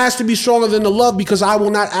hate has to be stronger than the love because I will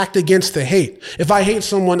not act against the hate. If I hate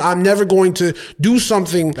someone, I'm never going to do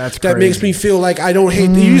something That's that makes crazy. me feel like I don't hate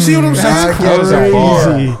them. You see what I'm saying? I get That was a that.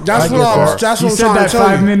 bar. That's I what get I'm. that. That's You what I'm said trying that to tell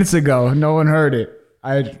 5 you. minutes ago. No one heard it.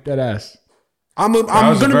 I dead ass. I'm was a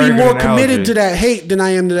going to very be good more committed analogy. to that hate than I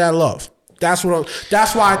am to that love. That's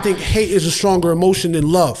why I think hate is a stronger emotion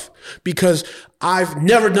than love because I've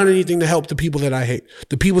never done anything to help the people that I hate.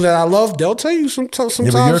 The people that I love, they'll tell you sometimes. Yeah,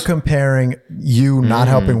 but you're comparing you not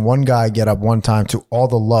helping one guy get up one time to all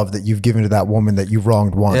the love that you've given to that woman that you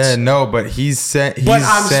wronged once. Yeah, no, but he's saying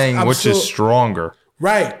I'm which still- is stronger.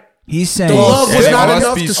 right. He's The saying love was it not must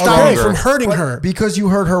enough be to stop me stronger. from hurting her. Because you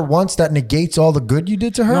hurt her once, that negates all the good you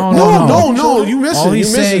did to her? No, you missing. All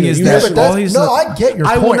he's you missing saying it. is You that- missing it. all he's- I get your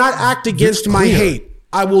I point. will not act against my clear. hate.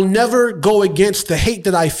 I will never go against the hate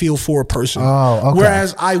that I feel for a person. Oh, okay.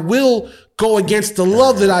 Whereas I will go against the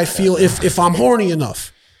love that I feel if I'm horny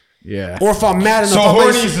enough yeah. or if I'm mad enough. So I might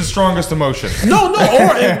horny say- is the strongest emotion. No,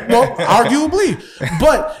 well, arguably.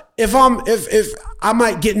 But if I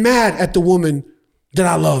might get mad at the woman that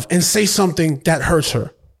I love and say something that hurts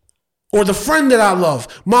her. Or the friend that I love.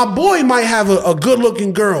 My boy might have a good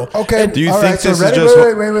looking girl. Okay. Do you all think right, so this is ready?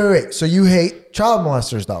 just- Wait. So you hate child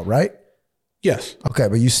molesters though, right? Yes. Okay,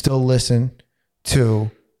 but you still listen to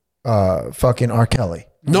fucking R. Kelly.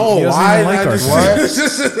 No, He doesn't even like I our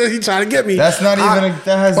just, he trying to get me. That's not even.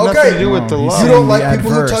 that has Okay. nothing to do with the No, he's love. You don't like the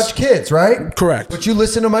people adverse. who touch kids, right? Correct. But you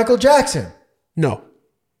listen to Michael Jackson. No.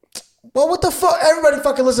 Well, what the fuck? Everybody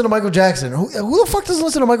fucking listen to Michael Jackson. Who the fuck doesn't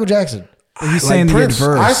listen to Michael Jackson? He's saying the Prince.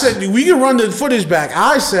 adverse. I said we can run the footage back.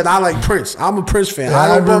 I said I like Prince. I'm a Prince fan. I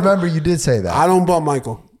don't bump, remember you did say that. I don't bump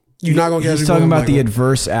Michael. You're not gonna catch He's me talking bumping about the Michael.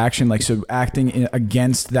 adverse action, like so acting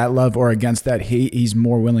against that love or against that hate. He's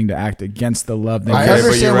more willing to act against the love than I Okay, against- but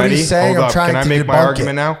understand you what ready? he's saying. Hold I'm up. trying Can I to make my debunk argument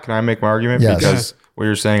it. now? Can I make my argument? Yes. Because what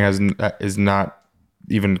you're saying is not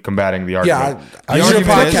even combating the Yeah, argument. I The use your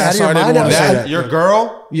argument is podcast, so I didn't want to say that that. your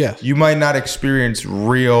girl, Yes. you might not experience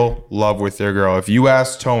real love with your girl. If you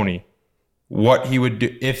ask Tony what he would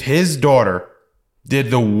do if his daughter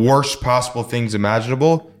did the worst possible things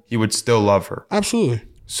imaginable, he would still love her. Absolutely.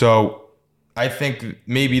 So I think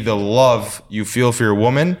maybe the love you feel for your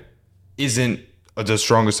woman isn't the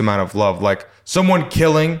strongest amount of love. Like someone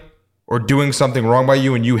killing or doing something wrong by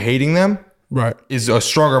you and you hating them Right. is a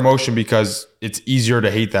stronger emotion because it's easier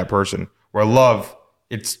to hate that person. Where love,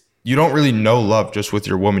 you don't really know love just with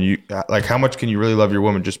your woman. You like how much can you really love your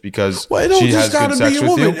woman just because Well, it don't she just has gotta good be sex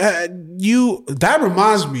a with woman. you? That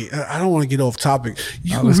reminds me. I don't want to get off topic.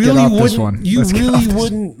 You let's get really off this wouldn't. one. You Let's get off really this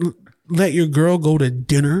wouldn't let your girl go to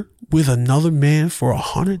dinner with another man for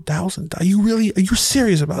 $100,000. You really? Are you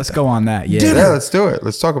serious about Let's that? go on that. Yeah. Dinner. Yeah, let's do it.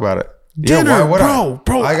 Let's talk about it. Dinner, would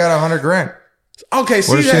bro. I got $100,000. Okay,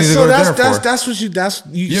 see does she that. need to So go to dinner for? that's what you. That's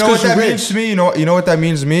you. You know what that rich. means to me? You know what that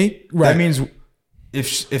means to me? Right. That means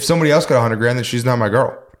if somebody else got $100,000, then she's not my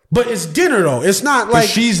girl. But it's dinner though. It's not But like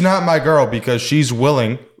she's not my girl because she's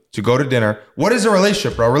willing to go to dinner. What is a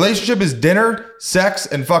relationship, bro? A relationship is dinner, sex,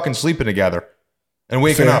 and fucking sleeping together. And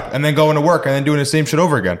waking Fair. up and then going to work and then doing the same shit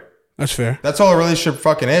over again. that's fair. That's all a relationship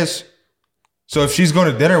fucking is. So if she's going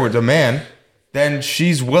to dinner with a man, then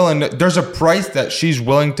she's willing there's a price that she's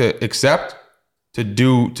willing to accept to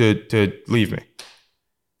leave me.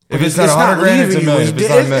 If it's not $100,000, it's $1 million. If it's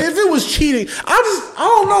not $1 million. If it was cheating, I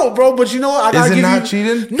don't know, bro. But you know what? I gotta Is it give not you,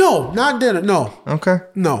 cheating? No, not dinner. No, Okay.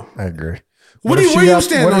 no. I agree. What if where she you got-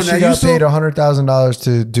 stand what on if she that? You got still- paid $100,000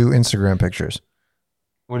 to do Instagram pictures?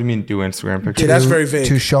 What do you mean do Instagram pictures? Yeah, that's To- very vague.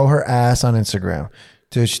 To show her ass on Instagram.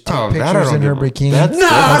 To take Oh, that I pictures don't in her give a- bikini. that's-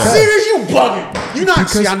 Nah, Okay. serious, you bugging. You not.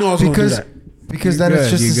 See, I know I was gonna do that. Because You're then good,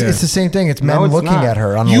 it's you're just good. it's the same thing. It's men No, it's looking not. at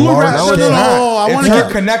her on You a would large rather- scale. no, no, I It's wanna her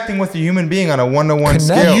get- connecting with a human being on a one-to-one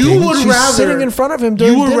Connect- scale. You would She's rather sitting in front of him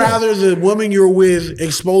during You would dinner. rather the woman you're with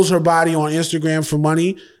expose her body on Instagram for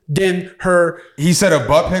money than her. He said a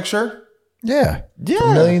butt picture? Yeah. Yeah.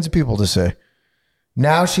 For millions of people to say.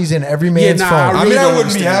 Now she's in every man's nah, phone. I I really mean, I don't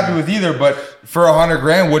wouldn't be understand. happy with either, but for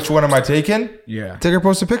 $100,000, which one am I taking? Yeah. Take her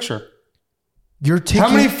post a picture. You're taking How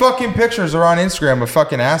many fucking pictures are on Instagram of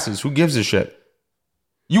fucking asses? Who gives a shit?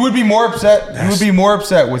 You would be more upset. You would be more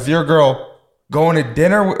upset with your girl going to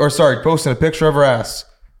dinner, posting a picture of her ass,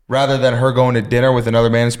 rather than her going to dinner with another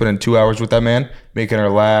man and spending 2 hours with that man, making her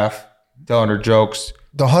laugh, telling her jokes.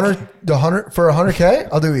 the 100 for 100K?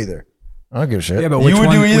 I'll do either. I don't give a shit. Yeah, but You which would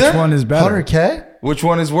one? do either? Which one is better? 100K? Which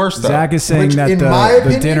one is worse, though? Zach is saying Which, that in my the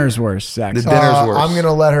opinion, dinner's worse. Zach. The dinner's worse. I'm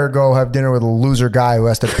gonna let her go have dinner with a loser guy who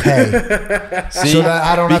has to pay, See? so that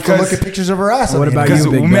I don't have to Because- look at pictures of her ass. What about Because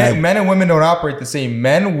you, Big Bag? men and women don't operate the same.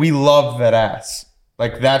 Men, we love that ass.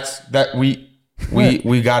 Like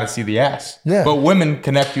we got to see the ass. Yeah. But women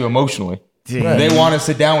connect you emotionally. Right. They want to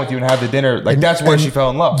sit down with you and have the dinner. Like that's where And she fell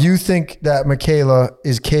in love. You think that Michaela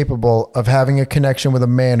is capable of having a connection with a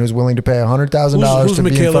man who's willing to pay $100,000 Who's to be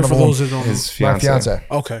in Michaela front for of those a that don't know? His my fiance. fiance?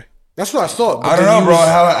 Okay, that's what I thought. but I don't then know, he bro.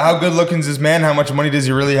 was- How good looking is this man? How much money does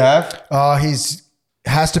he really have? He's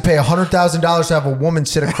has to pay $100,000 to have a woman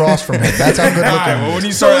sit across from him. That's how good All right, well, looking. when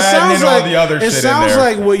you So start it adding sounds in all like the other it shit in sounds there,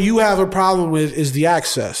 like what you have a problem with is the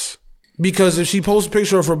access. Because if she posts a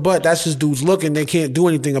picture of her butt, that's just dudes looking. They can't do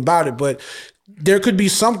anything about it. But there could be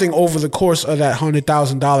something over the course of that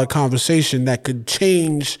 $100,000 conversation that could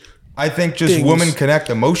change. I think just things. women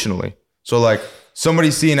connect emotionally. So like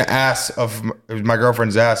somebody seeing an ass of my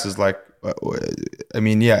girlfriend's ass is like, I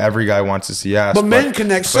mean, yeah, every guy wants to see ass. But men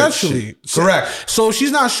connect but sexually. correct. So if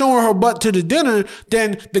she's not showing her butt to the dinner,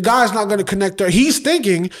 then the guy's not going to connect her. He's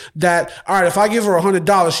thinking that, all right, if I give her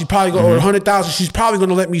 $100, she's probably going, or $100,000, she's probably going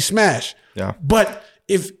to let me smash. Yeah. But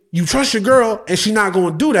if you trust your girl and she's not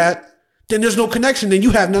going to do that, then there's no connection. Then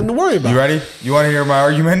you have nothing to worry about. You ready? You want to hear my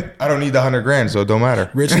argument? I don't need the $100,000, so it don't matter.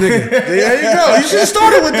 Rich nigga. There you go. You should have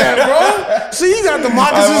started with that, bro. See, you got the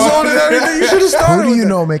moccasins on and everything. You should have started Who do with you that.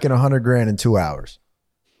 know making $100,000 in 2 hours?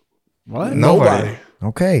 What? Nobody.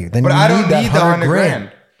 Okay, then But you I don't need that need the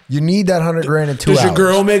 $100,000. You need that $100,000 in 2 hours. Does your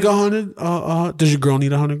girl make 100? Does your girl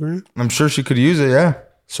need $100,000? I'm sure she could use it. Yeah,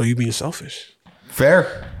 So you being selfish.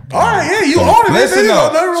 fair. All right, yeah, you own it. Listen There you go.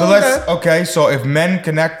 Nothing though. wrong So with let's that. okay. So if men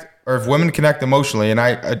connect or if women connect emotionally and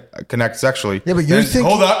I connect sexually, Yeah, but you're then thinking-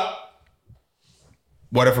 hold up.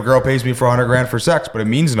 What if a girl pays me for $100,000 for sex, but it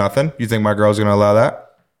means nothing? You think my girl's gonna allow that?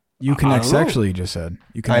 You connect don't know. sexually, you just said.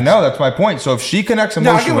 You I connect know that's my point. So if she connects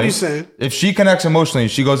No, I emotionally, get what he's saying. if she connects emotionally,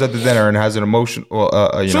 and she goes at the dinner and has an emotion, So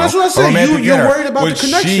that's what I a said. romantic You're dinner, worried about the would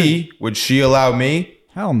connection. Would she allow me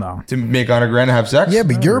Hell no. to make $100,000 and have sex? Yeah,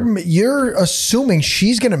 but you're assuming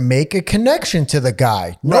she's gonna make a connection to the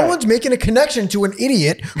guy. No Right. one's making a connection to an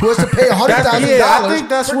idiot who has to pay $100,000 Yeah, I think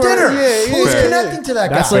that's for where- dinner. yeah, Who's yeah. connecting to that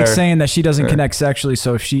That's guy? like Fair. saying that she doesn't connect sexually,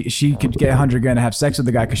 so if she could get $100,000 and have sex with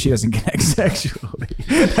the guy because she doesn't connect sexually.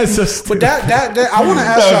 That's so stupid. But that I want to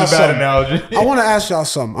ask That y'all was a bad something. analogy. I want to ask y'all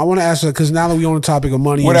something. I want to ask her because now that we on the topic of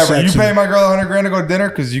money Whatever. and You sex. pay my girl $100,000 to go to dinner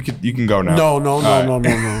because you can go now. No.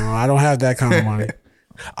 I don't have that kind of money.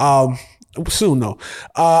 Soon though.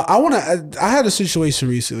 I had a situation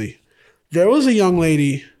recently. There was a young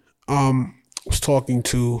lady was talking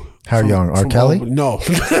to. How young? R. Kelly? No.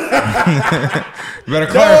 You better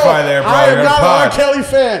clarify there, bro. I am You're not a an R. pod. Kelly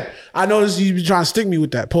fan. I noticed you've been trying to stick me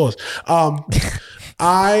with that. Pause.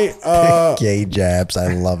 Gay jabs.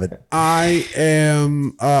 I love it. I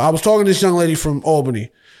was talking to this young lady from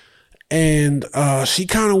Albany, and she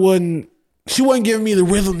kind of wasn't giving me the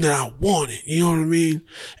rhythm that I wanted. You know what I mean?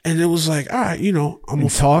 And it was like, all right, you know, I'm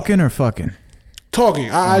talking or fucking.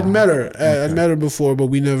 talking. I'd met her. I'd met her before, but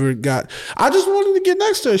we never got. I just wanted to get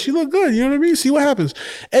next to her. She looked good. You know what I mean? See what happens.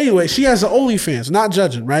 Anyway, she has the OnlyFans. Not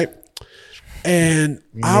judging, right? And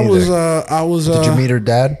I was. Did you meet her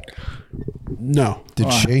dad? No.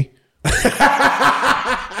 Did she?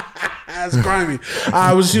 That's grimy.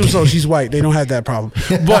 So she's white. They don't have that problem.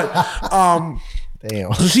 But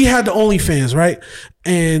Damn. so she had the OnlyFans, right?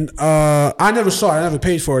 And I never saw it. I never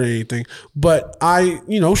paid for it or anything. But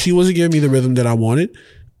she wasn't giving me the rhythm that I wanted.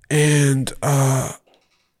 And I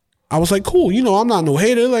was like, cool, I'm not no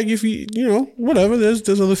hater. Like if whatever, there's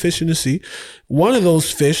other fish in the sea. One of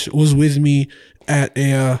those fish was with me at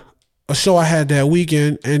a show I had that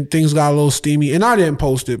weekend, and things got a little steamy. And I didn't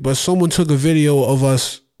post it, but someone took a video of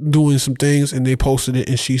us doing some things and they posted it,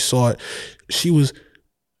 and she saw it. She was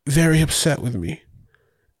very upset with me.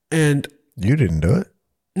 And You didn't do it?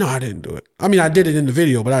 no, I didn't do it. I mean, I did it in the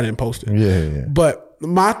video, but I didn't post it. Yeah. But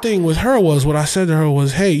my thing with her was, what I said to her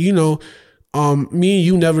was, hey, me and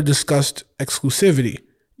you never discussed exclusivity.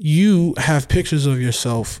 You have pictures of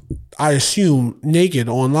yourself, I assume, naked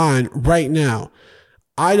online right now.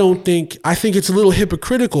 I think it's a little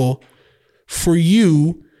hypocritical for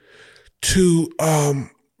you to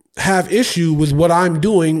have issue with what I'm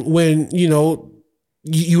doing when,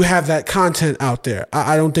 you have that content out there.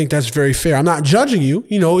 I don't think that's very fair. I'm not judging you.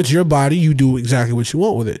 It's your body. You do exactly what you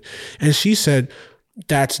want with it. And she said,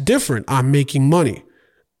 that's different. I'm making money.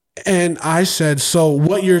 And I said, so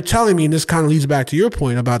what you're telling me, and this kind of leads back to your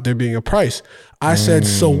point about there being a price. I said,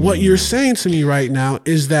 so what you're saying to me right now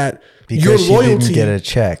is that Because your she loyalty didn't get a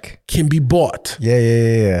check. can be bought.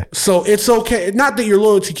 Yeah. So it's okay. Not that your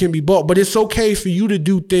loyalty can be bought, but it's okay for you to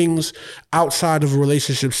do things outside of a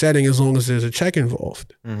relationship setting as long as there's a check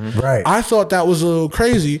involved. Mm-hmm. Right. I thought that was a little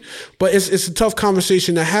crazy, but it's a tough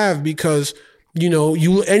conversation to have because,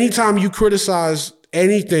 anytime you criticize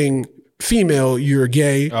anything female, you're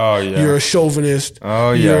gay. Oh, yeah. You're a chauvinist.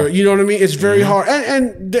 Oh, yeah. You know what I mean? It's very hard.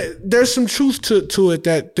 And there's some truth to it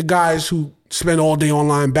that the guys who spend all day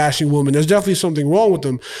online bashing women, there's definitely something wrong with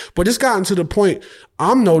them. But it's gotten to the point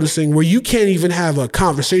I'm noticing where you can't even have a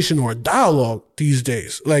conversation or a dialogue these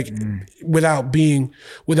days, like without being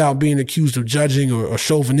accused of judging or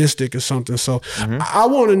chauvinistic or something. So I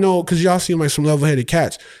want to know, because y'all seem like some level-headed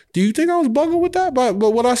cats. Do you think I was bugging with that? But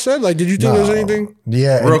what I said, like, did you think there was anything?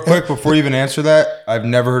 Yeah. Real quick, before you even answer that, I've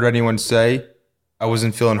never heard anyone say I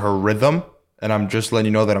wasn't feeling her rhythm, and I'm just letting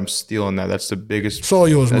you know that I'm stealing that. That's the biggest. It's all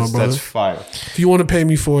yours, my brother. That's fire. If you want to pay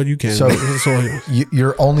me for it, you can. So It's all yours.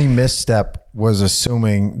 your only misstep was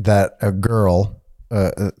assuming that a girl,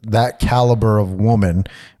 that caliber of woman,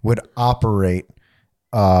 would operate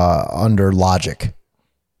under logic.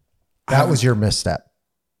 That was your misstep.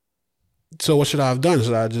 So what should I have done?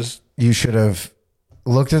 Should I just... You should have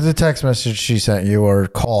looked at the text message she sent you or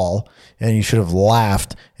call, and you should have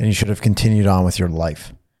laughed, and you should have continued on with your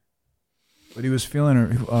life. But he was feeling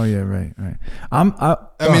her. Oh yeah, right. I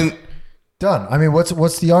mean, Done. I mean,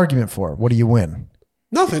 what's the argument for? What do you win?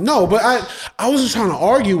 Nothing. No, but I wasn't trying to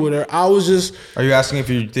argue with her. I was just... are you asking if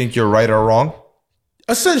you think you're right or wrong?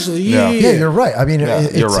 Essentially, Yeah. Yeah, you're right. I mean,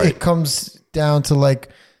 you're right. It comes down to like,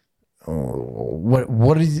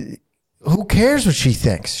 what is... Who cares what she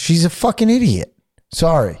thinks? She's a fucking idiot.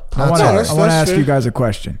 Sorry. I want that's to ask fair. you guys a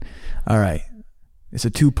question. All right, it's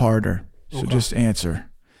a two-parter, so just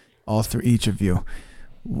answer all through each of you.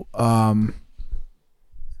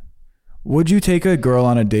 Would you take a girl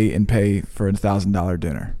on a date and pay for a $1,000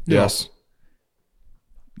 dinner? Yes.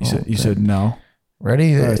 You said no.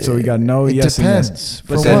 Ready? All right, so we got no, It yes, depends. and yes.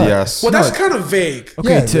 For Said what? yes. Well, that's kind of vague.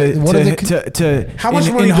 Okay, Yeah, what are the to How much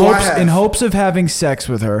in, money in do I hopes have? in hopes of having sex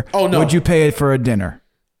with her? Oh, no. Would you pay it for a dinner?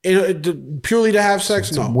 Purely to have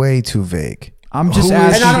sex? No. Way too vague. I'm just Who is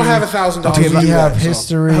asking. And I don't you- have $1,000. Do to we do have that, so.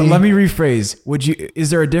 history? Let me rephrase. Would you?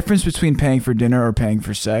 Is there a difference between paying for dinner or paying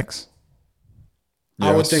for sex?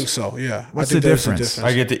 I would Yes. think so, yeah. What's I think the there's a difference?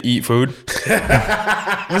 I get to eat food.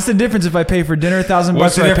 What's the difference if I pay for dinner $1,000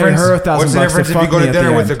 What's or the I pay difference? her $1,000 What's the difference to if you fuck go me to at the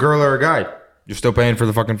dinner with end? a girl or a guy? You're still paying for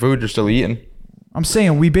the fucking food. You're still eating. I'm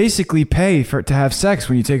saying we basically pay to have sex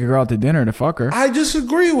when you take a girl out to dinner to fuck her. I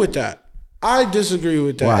disagree with that. I disagree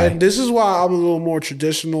with that. Why? And this is why I'm a little more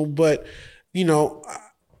traditional, but you know,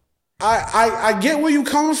 I get where you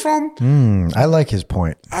coming from. I like his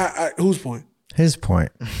point. Whose point? His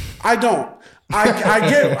point. I don't.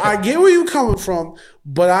 I get where you coming from,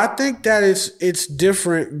 but I think that it's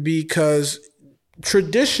different because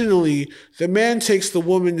traditionally the man takes the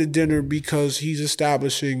woman to dinner because he's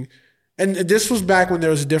establishing, and this was back when there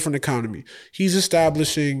was a different economy. He's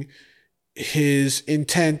establishing his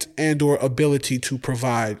intent and or ability to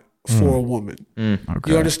provide for a woman.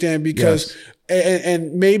 Okay. You understand? Because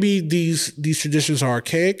and maybe these traditions are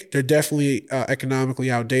archaic. They're definitely economically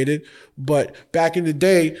outdated. But back in the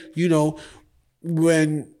day, you know,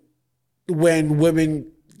 when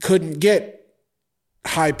women couldn't get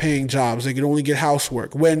high paying jobs, they could only get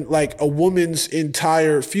housework. When like a woman's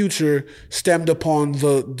entire future stemmed upon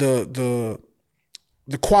the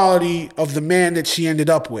quality of the man that she ended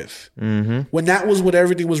up with. When that was what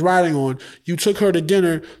everything was riding on, you took her to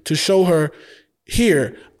dinner to show her,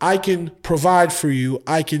 here, I can provide for you.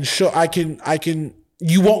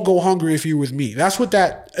 You won't go hungry if you're with me. That's what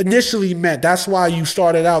that initially meant. That's why you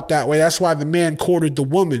started out that way. That's why the man courted the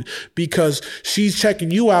woman, because she's checking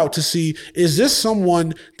you out to see, is this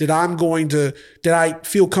someone that I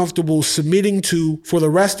feel comfortable submitting to for the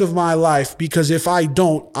rest of my life? Because if I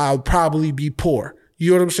don't, I'll probably be poor. You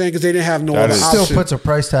know what I'm saying? Because they didn't have no other option. Still puts a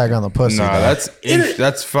price tag on the pussy. No, though.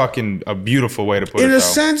 that's fucking a beautiful way to put it. In a though.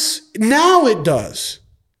 sense, now it does.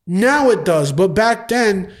 Now it does. But back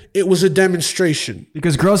then, it was a demonstration.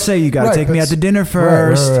 Because girls say you gotta Right, take me but out to dinner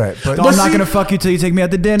first. right. But- I'm But not see- gonna fuck you till you take me out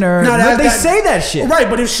to dinner. Now But they say that shit. Right,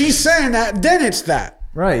 but if she's saying that, then it's that.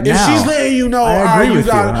 Right, If now. she's letting you know, I all agree right, you with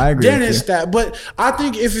you. got I it, agree then with it's you. that. But I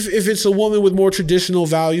think if it's a woman with more traditional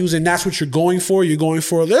values and that's what you're going for,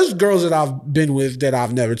 there's girls that I've been with that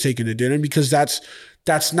I've never taken to dinner because that's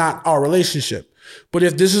not our relationship. But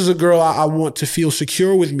if this is a girl I want to feel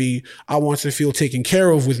secure with me, I want to feel taken care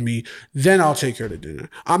of with me, then I'll take her to dinner.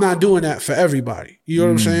 I'm not doing that for everybody. You know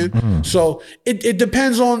what I'm saying? So it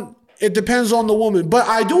depends on the woman. But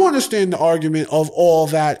I do understand the argument of all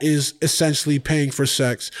that is essentially paying for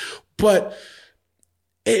sex. But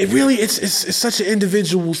it really, it's such an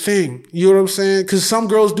individual thing. You know what I'm saying? Because some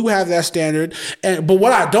girls do have that standard. But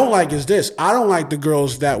what I don't like is this. I don't like the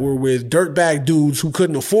girls that were with dirtbag dudes who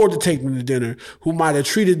couldn't afford to take them to dinner, who might have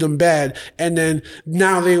treated them bad, and then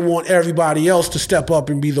now they want everybody else to step up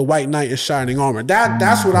and be the white knight in shining armor.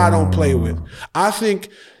 That's what I don't play with. I think,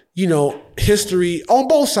 you know, history on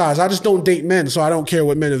both sides. I just don't date men, so I don't care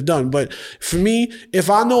what men have done. But for me,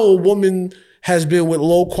 if I know a woman has been with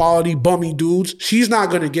low quality bummy dudes, she's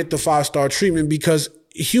not going to get the 5-star treatment because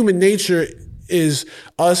human nature is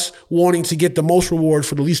us wanting to get the most reward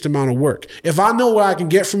for the least amount of work. If I know what I can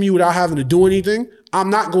get from you without having to do anything,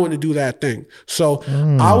 I'm not going to do that thing. So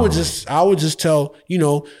I would just tell, you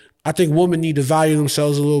know, I think women need to value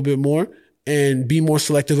themselves a little bit more and be more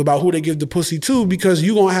selective about who they give the pussy to, because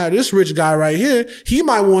you're going to have this rich guy right here. He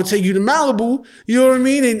might want to take you to Malibu, you know what I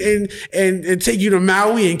mean? And take you to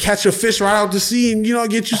Maui and catch a fish right out to sea and, you know,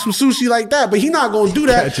 get you some sushi like that. But he not going to do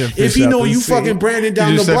that Catch a fish if he out know to you sea. fucking branded down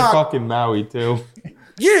You the just said block. fucking Maui too.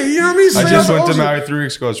 Yeah, you know what I mean? So I that's just went to also- Maui 3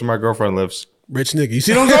 weeks ago. It's where my girlfriend lives. Rich nigga. You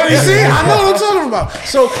see what I'm talking about? You see? I know what I'm talking about.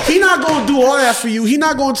 So he not going to do all that for you. He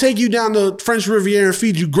not going to take you down the French Riviera and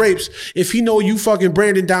feed you grapes if he know you fucking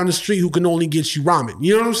Brandon down the street who can only get you ramen.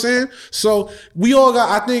 You know what I'm saying? So we all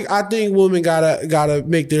got, I think women gotta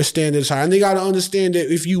make their standards high. And they gotta understand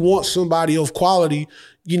that if you want somebody of quality,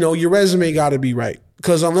 you know, your resume gotta be right.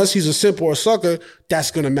 Because unless he's a simp or a sucker, that's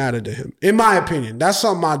gonna matter to him. In my opinion, that's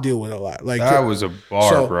something I deal with a lot. Like That was a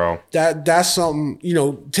bar, bro. That's something, you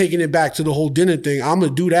know, taking it back to the whole dinner thing. I'm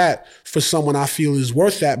gonna do that for someone I feel is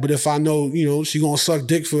worth that. But if I know, you know, she gonna suck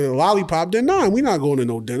dick for a lollipop, then nah, we not going to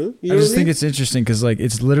no dinner. You know I just what think mean? it's interesting because like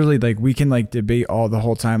it's literally like we can like debate all the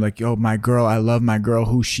whole time like, yo, my girl, I love my girl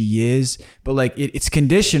who she is, but like it's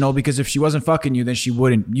conditional because if she wasn't fucking you, then you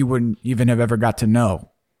wouldn't even have ever got to know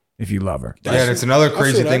if you love her. Yeah, and it's another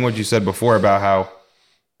crazy feel that. thing what you said before about how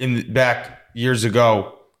back years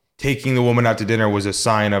ago, taking the woman out to dinner was a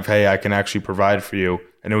sign of, hey, I can actually provide for you.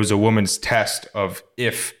 And it was a woman's test of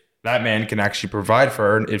if that man can actually provide for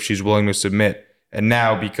her and if she's willing to submit. And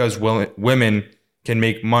now, because women can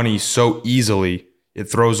make money so easily, it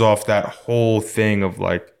throws off that whole thing of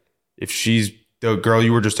like, if she's the girl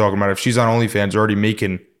you were just talking about, if she's on OnlyFans already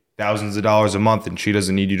making thousands of dollars a month and she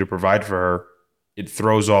doesn't need you to provide for her, it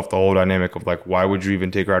throws off the whole dynamic of like, why would you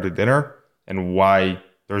even take her out to dinner? And why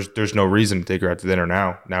there's no reason to take her out to dinner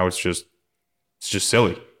now. Now it's just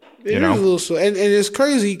silly. It is a little so, and it's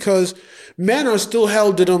crazy because men are still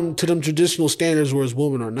held to them traditional standards, whereas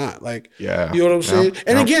women are not. Like, yeah, you know what I'm saying?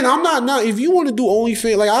 And again, I'm not. If you want to do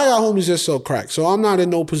OnlyFans, like I got homies that sell crack, so I'm not in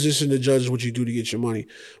no position to judge what you do to get your money.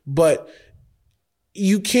 But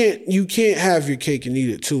you can't have your cake and eat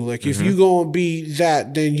it too. Like if you gonna be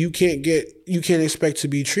that, then you can't expect to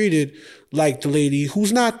be treated like the lady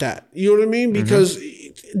who's not that. You know what I mean? Because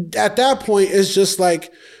at that point, it's just like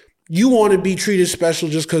you want to be treated special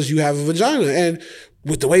just because you have a vagina. And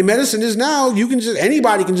with the way medicine is now,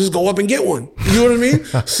 anybody can just go up and get one. You know what I mean?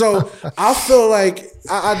 So I feel like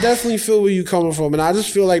I definitely feel where you're coming from, and I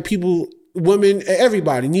just feel like people, women,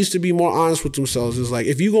 everybody needs to be more honest with themselves. It's like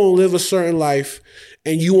if you're gonna live a certain life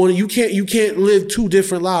and you can't live two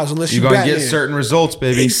different lives unless you're gonna get certain results,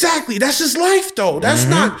 baby. Exactly. That's just life, though. That's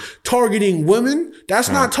not targeting women. That's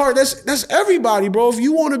not that's everybody, bro. If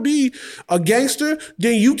you want to be a gangster,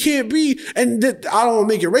 then you can't be. And I don't want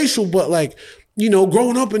to make it racial, but like, you know,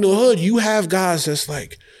 growing up in the hood, you have guys that's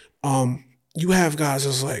like, yeah,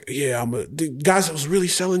 the guys that was really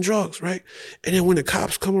selling drugs, right? And then when the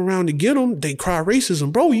cops come around to get them, they cry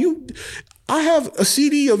racism, bro. I have a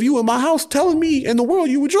CD of you in my house telling me in the world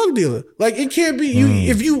you were a drug dealer. Like it can't be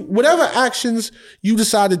you. Whatever actions you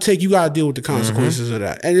decide to take, you got to deal with the consequences of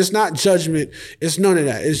that. And it's not judgment. It's none of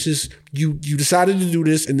that. It's just you decided to do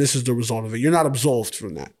this, and this is the result of it. You're not absolved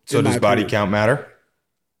from that. So does body count matter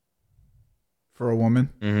for a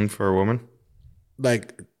woman? For a woman,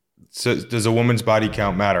 like, so does a woman's body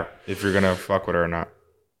count matter if you're gonna fuck with her or not?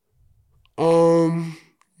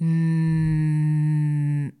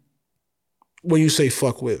 When you say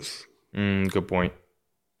fuck with. Good point.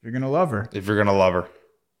 You're going to love her. If you're going to love her.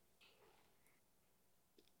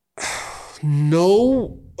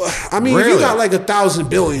 No. I mean, if you got like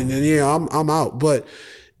 1,000 billion, then yeah, I'm out. But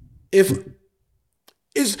if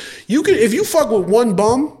you fuck with one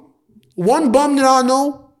bum that I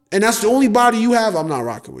know, and that's the only body you have, I'm not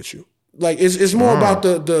rocking with you. Like it's more about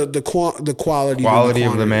the quality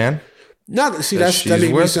of the man. That makes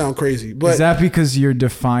me sound crazy. But is that because you're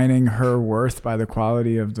defining her worth by the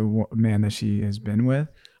quality of the man that she has been with?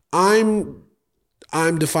 I'm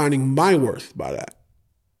defining my worth by that.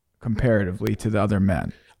 Comparatively to the other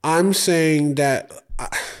men. I'm saying that. I'm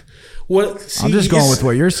just going with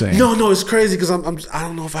what you're saying. No, it's crazy because I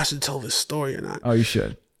don't know if I should tell this story or not. Oh, you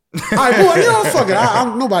should. All right, well, fuck it.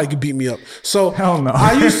 Nobody could beat me up. So hell no.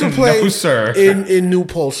 I used to play no, sir. in New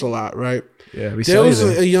Pulse a lot, right? Yeah, there was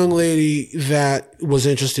a young lady that was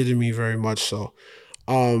interested in me very much so.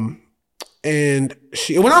 And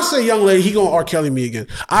when I say young lady, he gonna R. Kelly me again.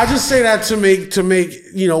 I just say that to make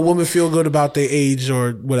women feel good about their age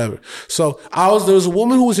or whatever. So there was a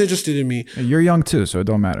woman who was interested in me. You're young too, so it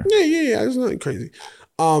don't matter. Yeah. It's nothing crazy.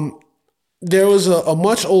 There was a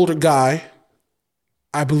much older guy.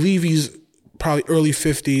 I believe he's probably early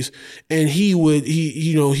 50s, and he was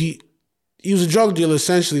a drug dealer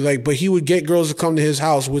essentially, like, but he would get girls to come to his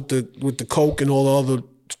house with the coke and all the other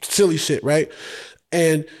silly shit, right?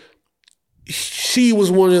 And she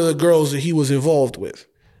was one of the girls that he was involved with.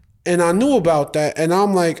 And I knew about that, and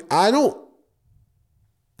I'm like, I'm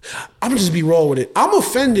just be raw with it. I'm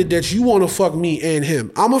offended that you want to fuck me and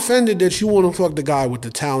him. I'm offended that you want to fuck the guy with the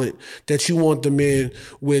talent, that you want the man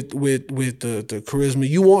with the charisma.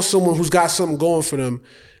 You want someone who's got something going for them.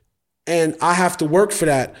 And I have to work for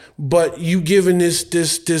that, but you giving this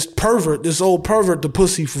old pervert the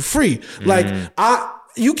pussy for free. Like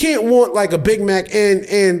you can't want like a Big Mac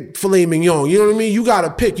and filet mignon. You know what I mean? You gotta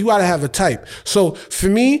pick. You gotta have a type. So for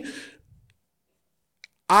me,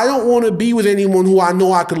 I don't want to be with anyone who I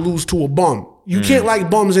know I could lose to a bum. You can't like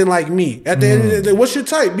bums and like me. At the end of the day, what's your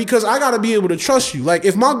type? Because I gotta be able to trust you. Like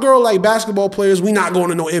if my girl like basketball players, we not going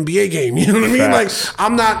to no NBA game. You know what I mean? Facts.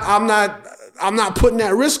 Like I'm not putting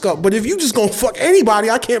that risk up. But if you just gonna fuck anybody,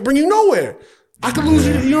 I can't bring you nowhere. I could lose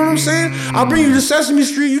you. You know what I'm saying? I'll bring you to Sesame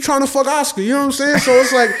Street. You trying to fuck Oscar. You know what I'm saying? So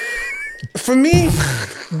it's like, for me,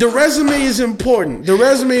 the resume is important. The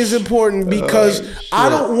resume is important because I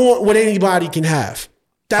don't want what anybody can have.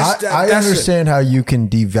 I understand how you can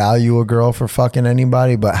devalue a girl for fucking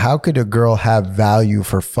anybody, but how could a girl have value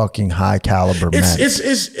for fucking high caliber men?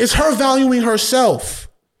 It's her valuing herself.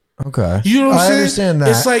 Okay. You know what I'm saying? I understand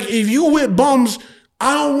that. It's like if you with bums,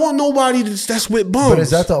 I don't want nobody that's with bums. But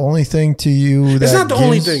is that the only thing to you? It's not the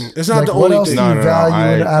only thing. It's not the only thing. What else do you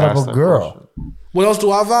value out of a girl? What else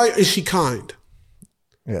do I value? Is she kind?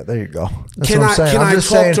 Yeah, there you go. That's Can what I'm saying. I I'm just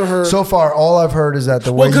talk saying, to her? so far, all I've heard is that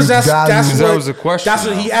the way you value. That was a question. That's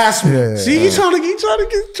what he asked me. Yeah. See, he's trying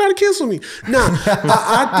to cancel me. Nah,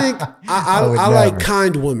 I think I like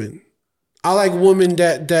kind women. I like women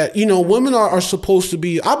that women are supposed to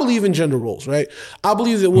be. I believe in gender roles, right? I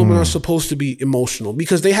believe that women are supposed to be emotional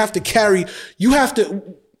because they have to carry.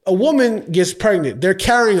 A woman gets pregnant. They're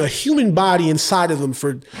carrying a human body inside of them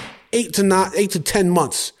for 8 to 10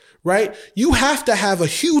 months, right? You have to have a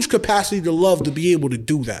huge capacity to love to be able to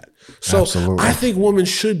do that. So absolutely. I think women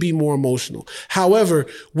should be more emotional. However,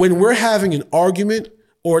 when we're having an argument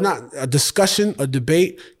or not a discussion, a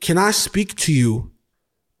debate, can I speak to you,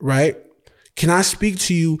 right? Can I speak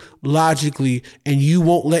to you logically and you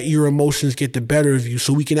won't let your emotions get the better of you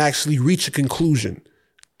so we can actually reach a conclusion?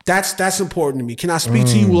 That's important to me. Can I speak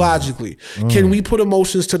to you logically? Can we put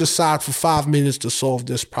emotions to the side for 5 minutes to solve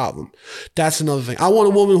this problem? That's another thing. I want a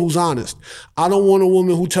woman who's honest. I don't want a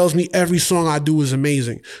woman who tells me every song I do is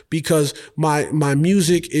amazing because my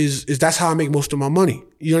music is that's how I make most of my money.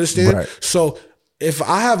 You understand? Right. So if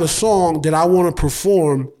I have a song that I want to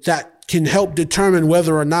perform that can help determine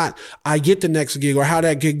whether or not I get the next gig or how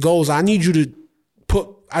that gig goes, I need you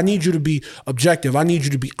to be objective. I need you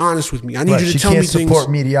to be honest with me. I need you to tell me things. She can't support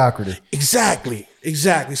mediocrity. Exactly.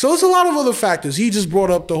 So there's a lot of other factors. He just brought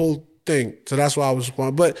up the whole thing, so that's why I was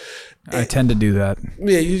responding. But I tend to do that.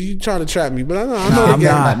 Yeah, you trying to trap me, but I know. I'm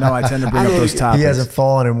not. No, I tend to bring up those topics. He hasn't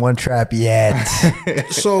fallen in one trap yet.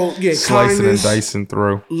 So yeah, slicing kindness, and dicing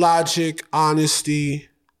through logic, honesty,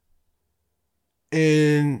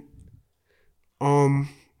 and can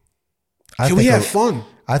we have fun?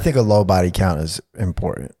 I think a low body count is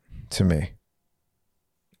important to me.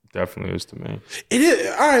 Definitely is to me. It is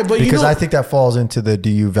all right, but because I think that falls into the do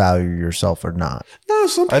you value yourself or not? No,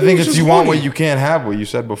 I think if you want what you can't have, what you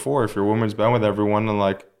said before. If your woman's been with everyone and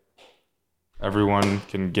like everyone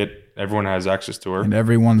has access to her, and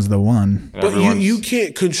everyone's the one. But you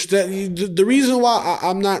can't. The reason why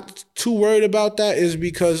I'm not too worried about that is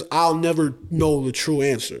because I'll never know the true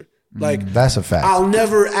answer. Like that's a fact. I'll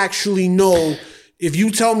never actually know. If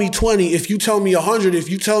you tell me 20, if you tell me 100, if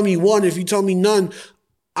you tell me 1, if you tell me none,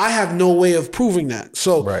 I have no way of proving that.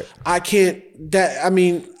 So I can't.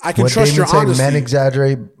 I can trust your honesty. Men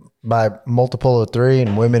exaggerate by multiple of 3,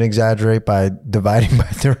 and women exaggerate by dividing by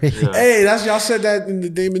 3. Yeah. Hey, y'all said that in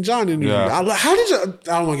the Damon John interview. Yeah. How did you?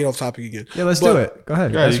 I don't want to get off topic again. Yeah, let's do it. Go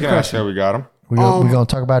ahead. Yeah, you can ask how we got him. We gonna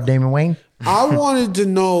talk about Damon Wayne. I wanted to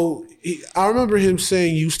know. I remember him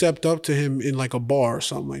saying you stepped up to him in like a bar or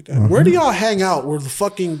something like that. Mm-hmm. Where do y'all hang out where the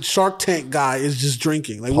fucking Shark Tank guy is just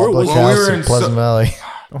drinking? Like where was we were in Pleasant Valley.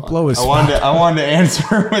 Don't blow his I wanted to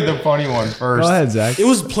answer with the funny one first. Go ahead, Zach. It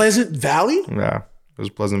was Pleasant Valley? Yeah, it was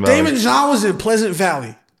Pleasant Valley. Damon John was in Pleasant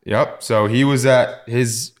Valley. Yep. So he was at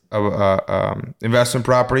his investment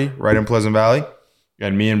property right in Pleasant Valley.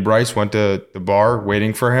 And me and Bryce went to the bar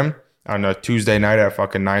waiting for him on a Tuesday night at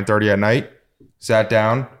fucking 9:30 at night. Sat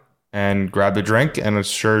down and grabbed a drink, and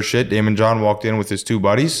sure as shit, Damon John walked in with his 2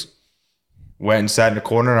 buddies, went and sat in the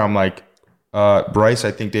corner, and I'm like, Bryce,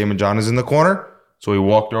 I think Damon John is in the corner. So he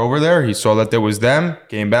walked over there, he saw that there was them,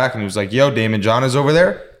 came back, and he was like, yo, Damon John is over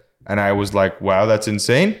there. And I was like, wow, that's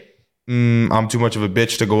insane. I'm too much of a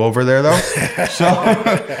bitch to go over there, though.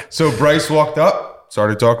 So Bryce walked up,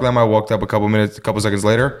 started talking to him. I walked up a couple seconds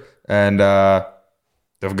later, and the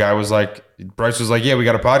guy was like, Bryce was like, yeah, we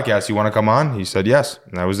got a podcast. You want to come on? He said yes.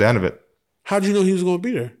 And that was the end of it. How'd you know he was going to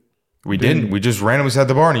be there? We didn't. We just randomly sat at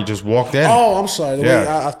the bar and he just walked in. Oh, I'm sorry.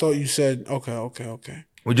 I thought you said, okay.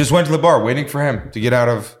 We just went to the bar waiting for him to get out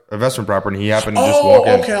of investment property, and he happened to just walk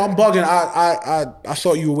in. Okay, I'm bugging. I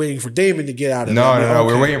thought you were waiting for Damon to get out of No. Okay.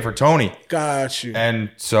 We were waiting for Tony. Got you. And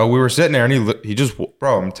so we were sitting there, and he just,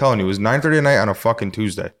 bro, I'm telling you, it was 9:30 at night on a fucking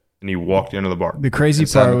Tuesday, and he walked into the bar. The crazy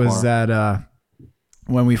part was that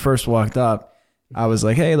when we first walked up, I was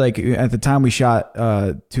like, hey, like at the time we shot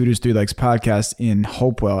Two Dudes Three Legs podcast in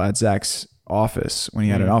Hopewell at Zach's office when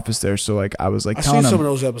he had an office there. So like I was like I telling seen him, some of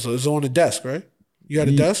those episodes. It's on the desk, right? You had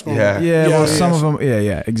a desk? Yeah. Well, some of them.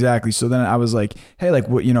 Yeah, exactly. So then I was like, hey, like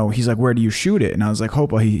what, he's like, where do you shoot it? And I was like,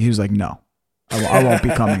 Hopewell. He was like, no, I won't be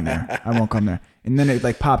coming there. I won't come there. And then it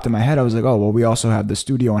like popped in my head. I was like, oh, well, we also have the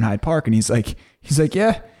studio in Hyde Park. And he's like,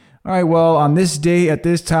 yeah. All right, well, on this date at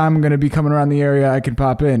this time, I'm going to be coming around the area. I can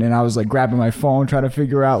pop in. And I was like grabbing my phone, trying to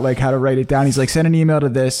figure out like how to write it down. He's like, send an email to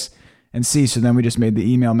this and see. So then we just made the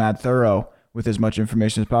email mad thorough with as much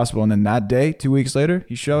information as possible. And then that day, 2 weeks later,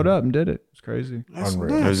 he showed up and did it. It's crazy. That's It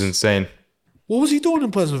was insane. What was he doing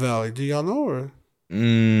in Pleasant Valley? Do y'all know? Or?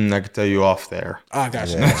 I could tell you off there. I got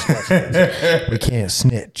you. We can't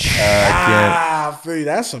snitch. I feel you.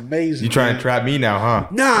 That's amazing. You trying to trap me now, huh?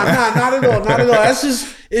 Nah, not at all. Not at all.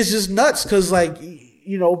 It's just nuts because like,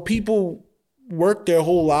 people work their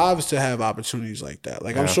whole lives to have opportunities like that.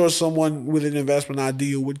 Like I'm sure someone with an investment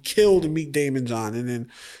idea would kill to meet Damon John, and then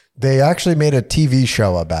they actually made a TV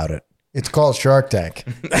show about it. It's called Shark Tank.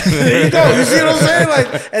 There you go. You see what I'm saying?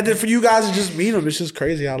 Like, and then for you guys to just meet him, it's just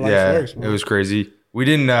crazy how life works. Man. It was crazy. We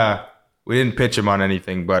didn't pitch him on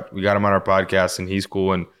anything, but we got him on our podcast, and he's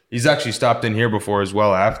cool. And he's actually stopped in here before as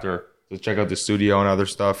well after to check out the studio and other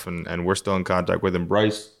stuff. And we're still in contact with him.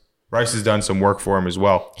 Bryce has done some work for him as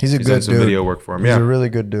well. He's good done some dude. video work for him. He's a really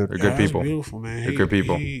good dude. They're good people. That's beautiful, man. They're good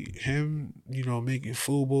people. Him, making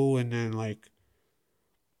FUBU, and then like,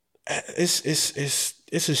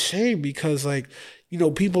 it's a shame because like,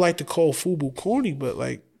 people like to call FUBU corny, but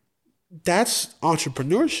like, that's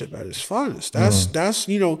entrepreneurship at its finest. That's that's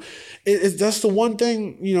the one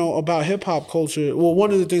thing about hip hop culture. Well,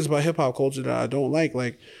 one of the things about hip hop culture that I don't like,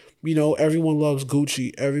 everyone loves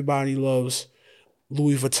Gucci, everybody loves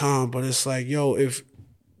Louis Vuitton, but it's like,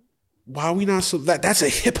 why are we not so that's a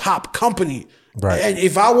hip hop company. Right. And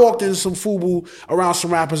if I walked in some FUBU around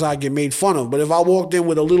some rappers, I'd get made fun of. But if I walked in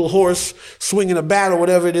with a little horse swinging a bat or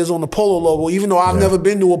whatever it is on the polo logo, even though I've never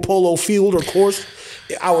been to a polo field or course,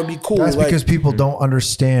 I would be cool. That's because people don't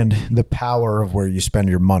understand the power of where you spend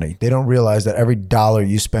your money. They don't realize that every dollar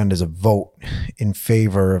you spend is a vote in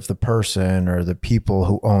favor of the person or the people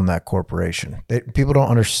who own that corporation. People don't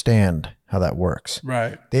understand how that works.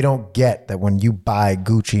 Right. They don't get that when you buy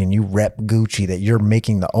Gucci and you rep Gucci, that you're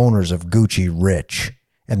making the owners of Gucci rich,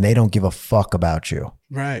 and they don't give a fuck about you.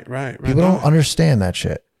 Right. People don't understand that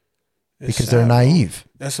shit because they're naive.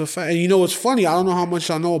 That's a fact. And what's funny? I don't know how much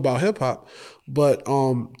I know about hip hop, but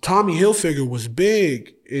Tommy Hilfiger was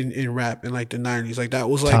big in rap in like the 90s. Like that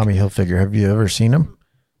was like Tommy Hilfiger. Have you ever seen him?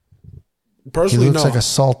 Personally, he looks no. like a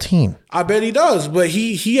saltine. I bet he does. But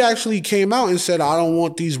he actually came out and said, I don't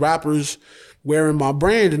want these rappers wearing my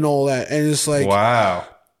brand and all that. And it's like, wow.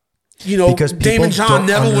 Because Damon John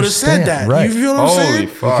never would have said that. Right. You feel what I'm saying?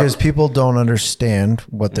 Fuck. Because people don't understand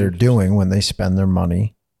what they're doing when they spend their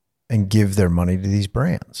money and give their money to these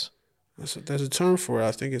brands. There's a term for it.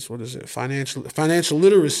 I think it's, what is it? Financial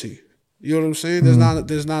literacy. You know what I'm saying?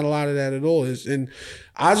 There's not a lot of that at all. And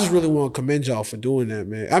I just really want to commend y'all for doing that,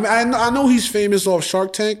 man. I mean, I know he's famous off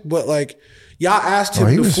Shark Tank, but like y'all asked him.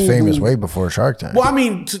 He was famous way before Shark Tank. Well, I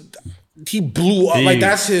mean, he blew up. Like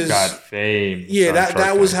that's his. Got fame. Yeah,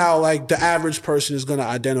 that was how like the average person is gonna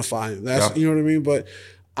identify him. That's you know what I mean. But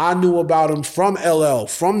I knew about him from LL,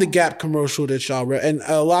 from the Gap commercial that y'all read, and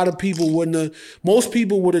a lot of people wouldn't have. Most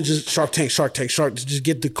people would have just Shark Tank, to just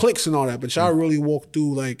get the clicks and all that. But y'all really walked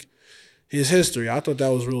through like his history. I thought that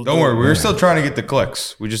was real. Don't worry, we were still trying to get the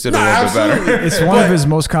clicks. We just did a little absolutely. bit better. It's one of his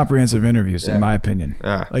most comprehensive interviews, in my opinion.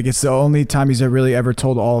 Yeah. Like it's the only time he's really ever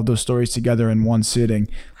told all of those stories together in one sitting.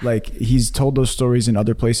 Like he's told those stories in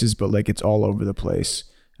other places, but like it's all over the place.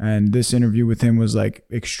 And this interview with him was like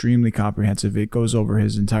extremely comprehensive. It goes over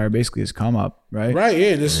his entire, basically his come up, right? Right,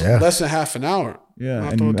 yeah. This less than half an hour. Yeah,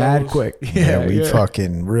 I and thought mad quick. Yeah, we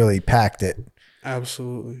fucking really packed it.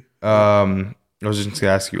 Absolutely. I was just going to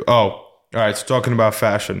ask you. Oh, all right. So talking about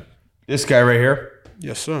fashion, this guy right here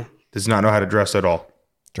Yes, sir. does not know how to dress at all.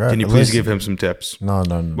 Can you please Listen. give him some tips? No.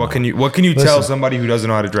 What can you tell somebody who doesn't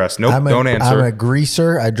know how to dress? Nope, don't answer. I'm a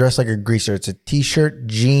greaser. I dress like a greaser. It's a t-shirt,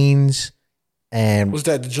 jeans, and Was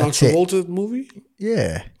that the John that's it. Travolta movie?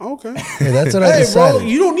 Yeah. Okay. Yeah, that's what I Hey, decided. bro,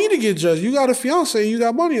 you don't need to get dressed. You got a fiance. You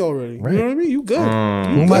got money already. Right. You know what I mean? You good. Who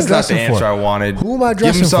am I That's not dressing the answer for? I wanted. Who am I Give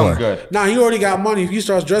him dressing something for? good. Now he already got money. If he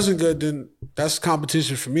starts dressing good, then that's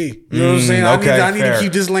competition for me. You know what I'm saying? okay, I need fair. to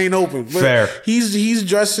keep this lane open. But Fair. He's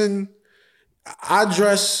dressing. I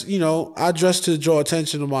dress to draw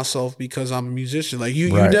attention to myself because I'm a musician. Like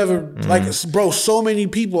you Right. never like, bro. So many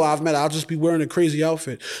people I've met, I'll just be wearing a crazy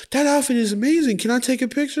outfit. That outfit is amazing. Can I take a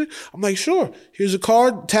picture? I'm like, sure. Here's a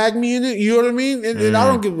card. Tag me in it. You know what I mean? And I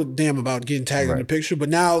don't give a damn about getting tagged in the picture. But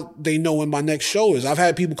now they know when my next show is. I've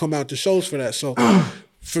had people come out to shows for that. So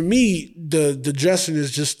for me, the dressing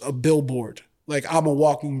is just a billboard. Like I'm a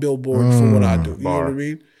walking billboard for what I do. You know what I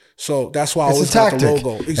mean? So that's why I It's always a got tactic. the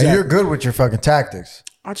logo. Exactly. And you're good with your fucking tactics.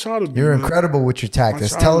 I try to be. You're man. incredible with your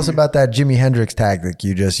tactics. I try Tell to us be. about that Jimi Hendrix tactic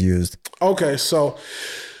you just used. Okay, so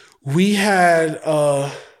we had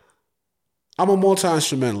I'm a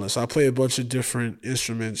multi-instrumentalist. I play a bunch of different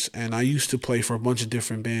instruments, and I used to play for a bunch of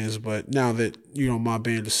different bands, but now that my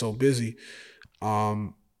band is so busy,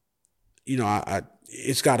 I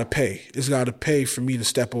it's got to pay. It's got to pay for me to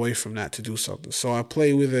step away from that to do something. So I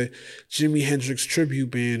play with a Jimi Hendrix tribute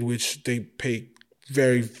band, which they pay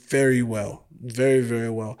very, very well, very, very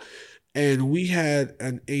well. And we had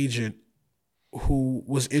an agent who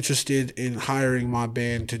was interested in hiring my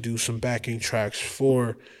band to do some backing tracks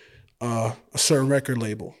for a certain record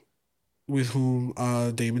label with whom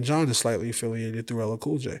Damon John is slightly affiliated through LL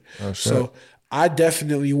Cool J. So I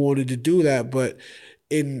definitely wanted to do that, but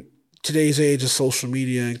in today's age of social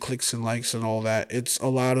media and clicks and likes and all that, it's a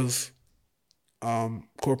lot of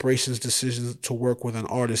corporations' decisions to work with an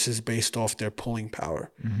artist is based off their pulling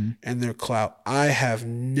power and their clout. I have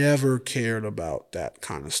never cared about that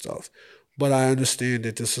kind of stuff, but I understand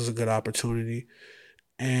that this is a good opportunity,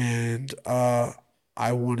 and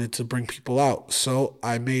I wanted to bring people out. So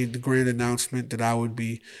I made the grand announcement that I would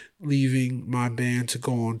be leaving my band to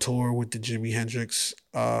go on tour with the Jimi Hendrix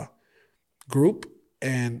group,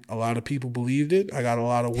 and a lot of people believed it. I got a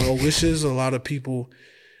lot of well wishes. A lot of people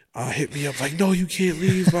hit me up like, no, you can't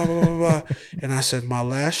leave, blah, blah, blah, blah. And I said, my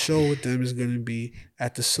last show with them is going to be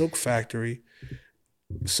at the Silk Factory.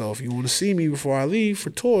 So if you want to see me before I leave for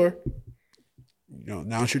tour,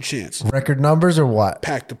 now's your chance. Record numbers or what?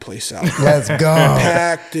 Pack the place out. Let's go.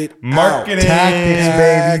 Packed it Marketing. out. Tactics,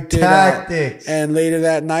 Packed baby. it out. Tactics. And later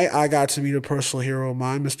that night, I got to meet a personal hero of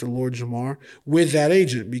mine, Mr. Lord Jamar, with that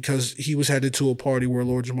agent, because he was headed to a party where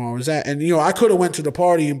Lord Jamar was at. And, I could have went to the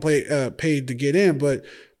party and paid to get in, but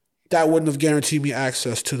that wouldn't have guaranteed me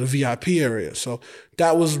access to the VIP area. So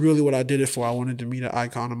that was really what I did it for. I wanted to meet an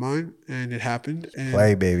icon of mine, and it happened. And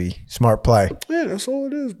Play, baby. Smart play. yeah, that's all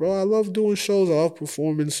it is, bro. I love doing shows. I love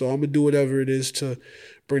performing. So I'm going to do whatever it is to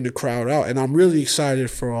bring the crowd out. And I'm really excited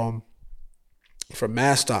for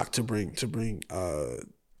Mastock to bring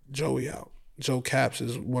Joey out. Joe Caps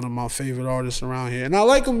is one of my favorite artists around here. And I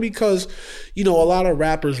like him because, a lot of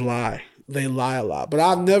rappers lie. They lie a lot. But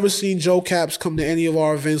I've never seen Joe Caps come to any of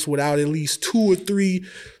our events without at least 2 or 3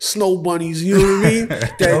 snow bunnies. You know what I mean?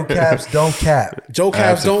 Joe Caps don't cap. Joe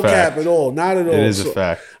Caps That's a don't fact. cap at all. Not at all. It is a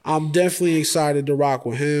fact. I'm definitely excited to rock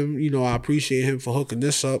with him. I appreciate him for hooking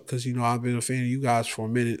this up because, I've been a fan of you guys for a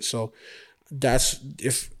minute. So that's,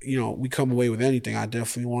 if, we come away with anything, I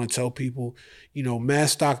definitely want to tell people,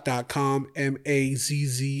 Mazzstock.com,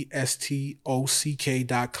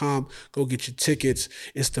 Mazzstock.com. Go get your tickets.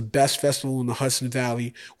 It's the best festival in the Hudson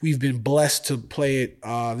Valley. We've been blessed to play it.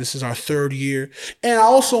 This is our 3rd year. And I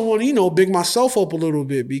also want to, big myself up a little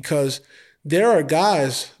bit, because there are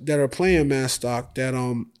guys that are playing Mazzstock that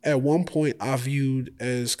at one point I viewed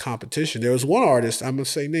as competition. There was one artist, I'm going to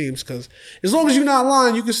say names because as long as you're not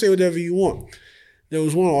lying, you can say whatever you want. There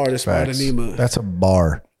was one artist by the name of... That's a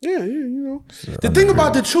bar. Yeah. The thing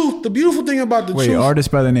about the truth, the beautiful thing about the truth... Wait, artist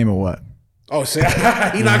by the name of what? Oh, see, he's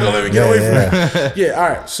not going to let me get away from that. Yeah, all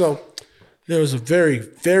right. So there was a very,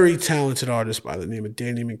 very talented artist by the name of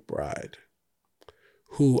Danny McBride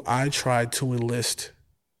who I tried to enlist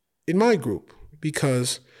in my group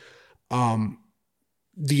because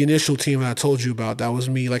the initial team that I told you about, that was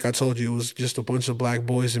me. Like I told you, it was just a bunch of black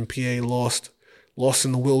boys in PA lost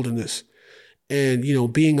in the wilderness. And,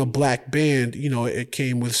 being a black band, it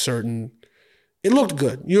came with it looked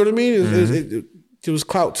good. You know what I mean? There was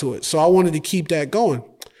clout to it. So I wanted to keep that going.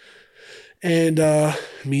 And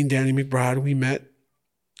me and Danny McBride, we met.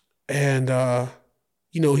 And,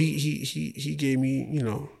 he gave me,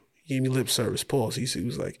 he gave me lip service. Pause. He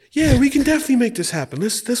was like, yeah, we can definitely make this happen.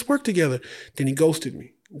 Let's work together. Then he ghosted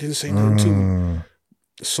me. Didn't say nothing to me.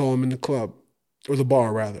 Saw him in the club, or the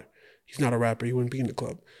bar rather. He's not a rapper. He wouldn't be in the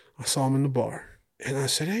club. I saw him in the bar, and I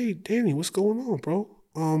said, hey, Danny, what's going on, bro?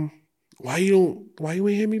 Why you ain't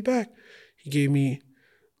hit me back? He gave me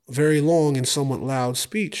a very long and somewhat loud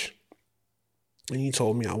speech, and he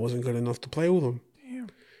told me I wasn't good enough to play with him. Damn.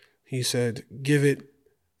 He said, give it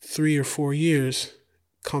 3 or 4 years,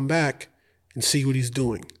 come back and see what he's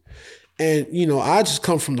doing. And, I just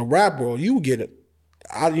come from the rap world. You get it.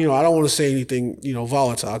 I don't want to say anything,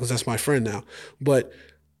 volatile, because that's my friend now. But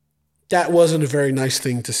that wasn't a very nice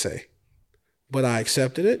thing to say. But I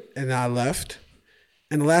accepted it, and I left.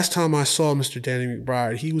 And the last time I saw Mr. Danny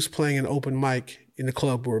McBride, he was playing an open mic in the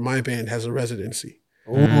club where my band has a residency.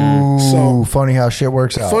 Ooh, So funny how shit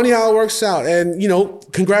works out. funny how it works out. And,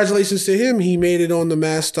 congratulations to him. He made it on the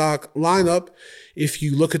Mazzstock lineup. If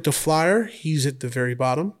you look at the flyer, he's at the very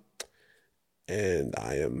bottom. And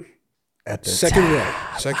I am At the second row.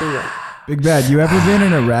 Big Bad, you ever been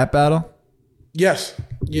in a rap battle? Yes.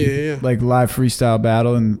 Yeah. Like live freestyle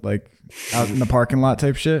battle and like out in the parking lot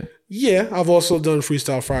type shit? Yeah, I've also done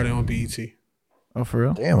Freestyle Friday on BET. Oh, for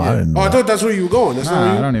real? Damn, I didn't know. Oh, I thought that's where you were going. That's not where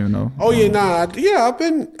Nah, you... I don't even know. Oh, yeah, nah. Yeah,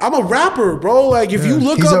 I'm a rapper, bro. Like, if you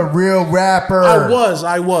look He's a up... real rapper. I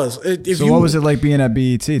was. If So you, what was it like being at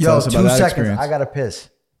BET? Tell Yo, us 2 about that seconds. experience. I gotta piss.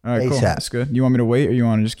 All right, cool. ASAP. That's good. You want me to wait or you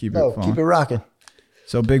want to just keep Yo, it flowing? keep it rocking.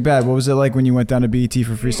 So Big Bad, what was it like when you went down to BET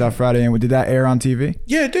for Freestyle Friday and did that air on TV?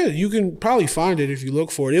 Yeah, it did. You can probably find it if you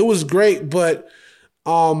look for it. It was great, but...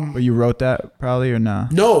 But you wrote that probably or nah?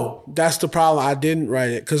 No, that's the problem. I didn't write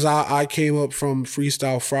it because I came up from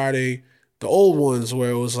Freestyle Friday, the old ones where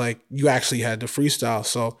it was like you actually had to freestyle.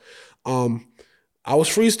 So I was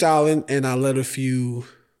freestyling and I let a few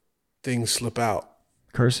things slip out.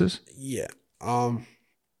 Curses? Yeah.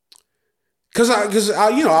 Cause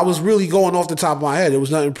I was really going off the top of my head. It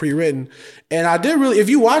was nothing pre-written, and I did really. If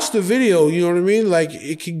you watch the video, you know what I mean. Like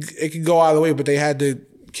it could go either way, but they had to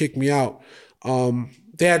kick me out.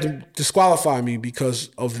 They had to disqualify me because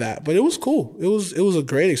of that. But it was cool. It was a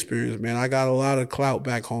great experience, man. I got a lot of clout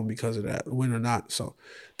back home because of that, win or not. So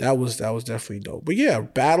that was definitely dope. But yeah,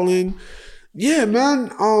 battling. Yeah,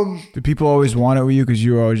 man. Do people always want it with you because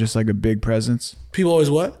you were always just like a big presence? People always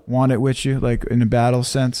what? Want it with you, like in a battle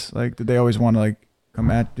sense? Like, did they always want to like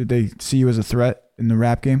come at? Did they see you as a threat in the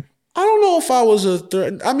rap game? I don't know if I was a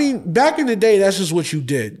threat. I mean, back in the day, that's just what you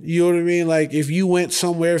did. You know what I mean? Like if you went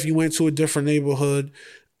somewhere, if you went to a different neighborhood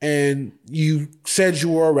and you said you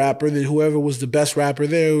were a rapper, then whoever was the best rapper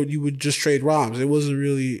there, you would just trade rhymes. It wasn't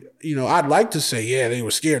really, I'd like to say, yeah, they were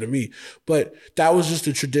scared of me, but that was just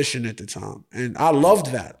a tradition at the time. And I loved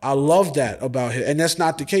that. I loved that about him. And that's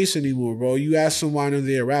not the case anymore, bro. You ask someone if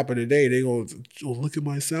they're a rapper today, they go, oh, look at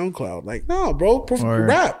my SoundCloud. Like, no, bro,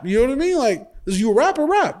 rap. You know what I mean? Like, is you a rapper,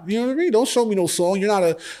 rap. You know what I mean? Don't show me no song. You're not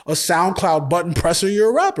a SoundCloud button presser. You're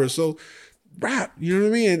a rapper. So rap. You know what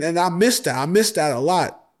I mean? And I missed that. I missed that a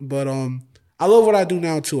lot. But I love what I do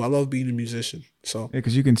now too. I love being a musician. So yeah,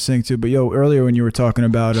 because you can sing too. But earlier when you were talking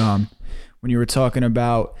about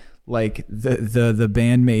like the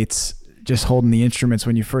bandmates just holding the instruments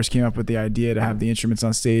when you first came up with the idea to have the instruments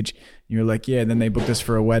on stage, you were like, yeah. Then they booked us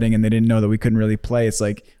for a wedding and they didn't know that we couldn't really play. It's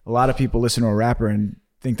like a lot of people listen to a rapper and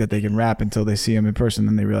think that they can rap until they see him in person,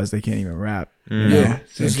 then they realize they can't even rap. Yeah,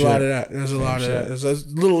 there's a lot of that. There's a lot of that. It's a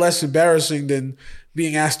little less embarrassing than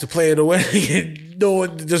being asked to play at a wedding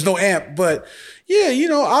and there's no amp. But yeah,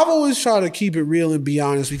 I've always tried to keep it real and be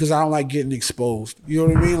honest because I don't like getting exposed. You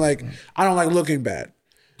know what I mean? Like I don't like looking bad.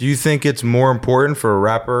 Do you think it's more important for a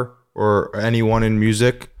rapper or anyone in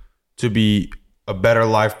music to be a better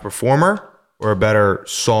live performer or a better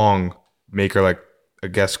song maker, like I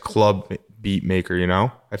guess club beat maker,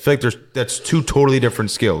 I feel like that's two totally different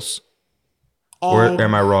skills. Or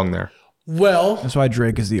am I wrong there? Well, that's why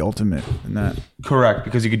Drake is the ultimate in that. Correct,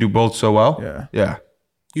 because he could do both so well. Yeah.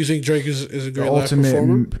 You think Drake is a great live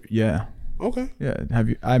performer? Yeah. Okay. Yeah.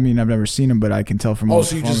 I've never seen him, but I can tell from all the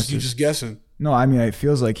performances. So you just guessing? No, I mean it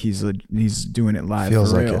feels like he's doing it live.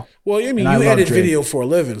 Feels for like real. it. Well, I mean, you edit video for a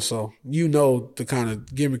living, so you know the kind of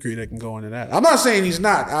gimmickry that can go into that. I'm not saying he's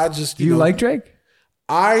not. I just Do you like Drake?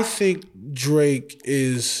 I think Drake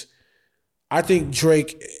is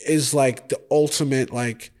like the ultimate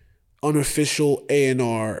like unofficial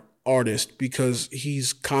A&R artist because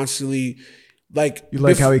he's constantly like. You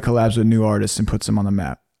like how he collabs with new artists and puts them on the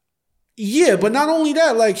map. Yeah, but not only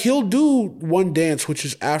that, like he'll do one dance, which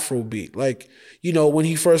is Afrobeat. Like, when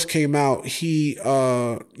he first came out, he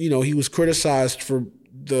was criticized for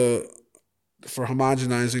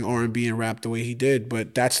homogenizing R&B and rap the way he did,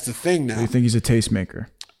 but that's the thing now. So you think he's a tastemaker?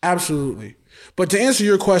 Absolutely. But to answer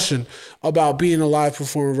your question about being a live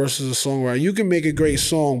performer versus a songwriter, you can make a great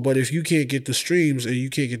song, but if you can't get the streams and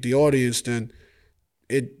you can't get the audience, then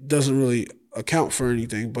it doesn't really account for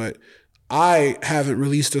anything. But I haven't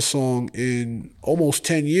released a song in almost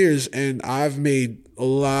 10 years, and I've made a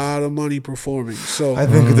lot of money performing. So I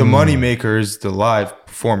think the money maker is the live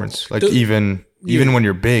performance. Like even when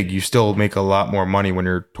you're big, you still make a lot more money when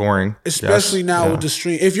you're touring. Especially now with the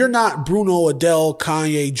stream. If you're not Bruno, Adele,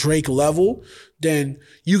 Kanye, Drake level, then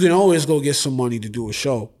you can always go get some money to do a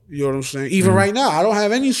show. You know what I'm saying? Even right now, I don't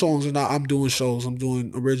have any songs and I'm doing shows. I'm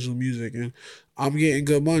doing original music and I'm getting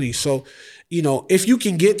good money. So, if you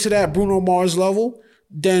can get to that Bruno Mars level,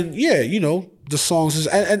 then yeah, the songs is,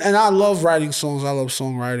 and I love writing songs. I love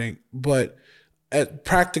songwriting, but at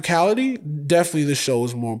practicality, definitely the show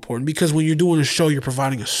is more important because when you're doing a show, you're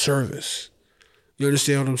providing a service. You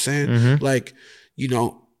understand what I'm saying? Mm-hmm. Like,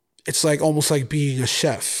 it's like almost like being a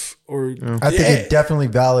chef. I think it definitely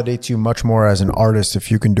validates you much more as an artist if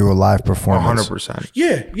you can do a live performance. 100%.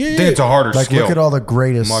 Yeah. I think it's a harder skill. Look at all the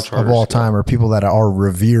greatest of all time, or people that are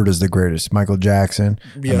revered as the greatest. Michael Jackson.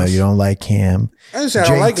 Yes. I know you don't like him. I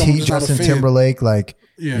don't like him. Justin Timberlake. Like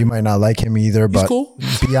you might not like him either, but cool.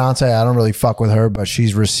 Beyonce, I don't really fuck with her, but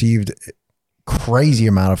she's received crazy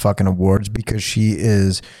amount of fucking awards because she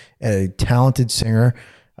is a talented singer.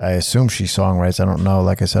 I assume she songwrites. I don't know.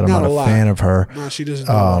 Like I said, I'm not a fan of her. No, she doesn't.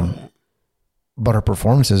 But her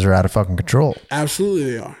performances are out of fucking control.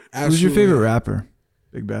 Absolutely, they are. Absolutely. Who's your favorite rapper?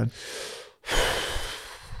 Big Bad.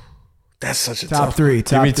 That's such a top three.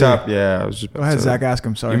 Give me top. Yeah, I was just go ahead, Zach. Ask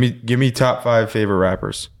him. Sorry. Give me top 5 favorite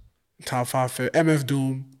rappers. Top 5 favorite. MF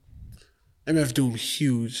Doom. MF Doom,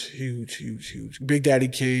 huge. Big Daddy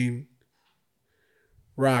Kane.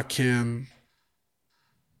 Rakim.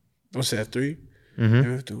 What's that, 3?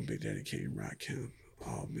 MF Doom, Big Daddy Kane, Rakim.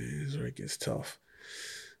 Oh man, this where it gets tough.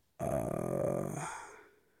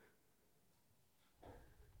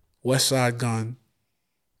 West Side Gun.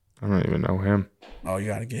 I don't even know him. Oh, you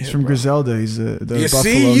gotta get He's him, from bro. Griselda. He's the You Buffalo,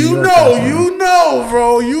 see, New you York know, guy. you know,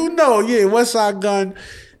 bro. You know. Yeah, West Side Gun.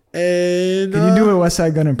 And Can you do a West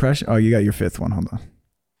Side Gun impression? Oh, you got your 5th one. Hold on.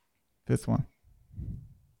 5th one.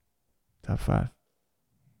 Top 5.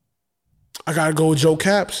 I gotta go with Joe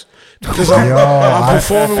Caps because Yo, I'm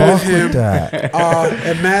performing fuck with him that.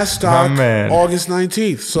 at Mastock My man. August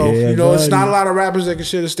 19th. So Yeah, it's buddy. not a lot of rappers that can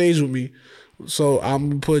share the stage with me. So I'm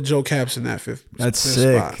gonna put Joe Caps in that 5th. That's 5th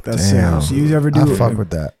sick. spot. That's Damn. sick. Do you ever do? I fuck with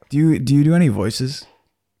that. Do you do any voices?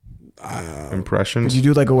 Impressions. Did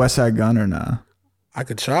you do like a West Side Gun or nah? I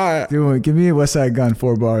could try it, Give me a West Side Gun,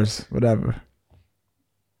 4 bars, whatever,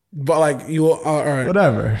 but like you, all right.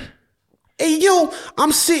 whatever. Hey yo,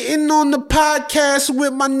 I'm sitting on the podcast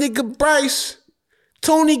with my nigga Bryce.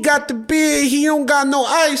 Tony got the beer, he don't got no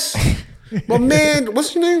ice. My man,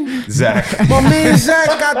 what's your name? Zach. My man Zach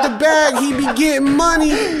got the bag, he be getting money.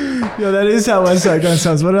 Yo, that is how West Side Gun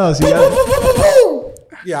sounds. What else? You got,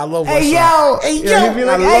 Yeah, I love West hey Side. yo, Hey yo, yeah, he'd be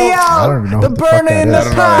like, I hey I don't yo, even know the what the fuck burner that in is. I the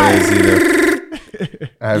don't know pot. what it is either.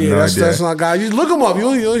 I have Yeah, no that's idea. not guy. You look him up.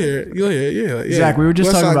 You'll hear it. You'll hear it. Yeah. Zach, we were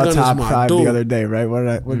just West talking Side about Gun is top my 5 dude. the other day, right?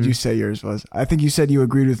 What did you say yours was? I think you said you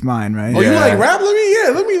agreed with mine, right? Oh, you Yeah. like rap?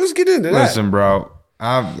 Let's get into that. Listen, bro.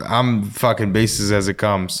 I'm fucking bases as it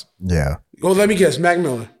comes. Yeah. Oh, let me guess. Mac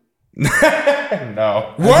Miller.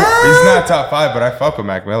 No. Word? He's not top 5, but I fuck with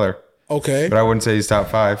Mac Miller. Okay. But I wouldn't say he's top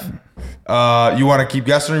 5. You want to keep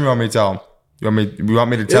guessing or you want me to tell him? You want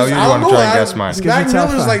me to tell you or you want to try and guess mine? Give Mac me top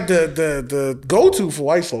Miller's 5. like the go-to for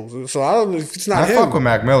white folks. So I don't know if it's not I him. fuck with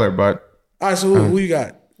Mac Miller, but All right, so who you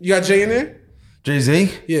got? You got Jay in there?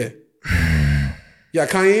 Jay-Z? Yeah. You got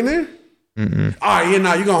Kanye in there? All right, you're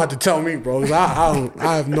going to have to tell me, bro. 'Cause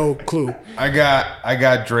I have no clue. I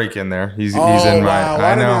got Drake in there. He's Oh, in wow. mine.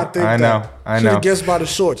 Why I did know. I think I know. that? I Should know. have guessed by the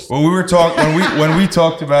shorts. Well, we were talking when we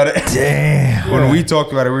talked about it. Damn. When we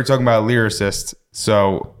talked about it, we were talking about lyricist.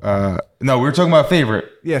 So no, we were talking about favorite.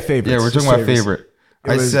 Yeah, favorites. Yeah, we were talking Just about favorites.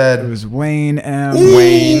 favorite. It said was Wayne M.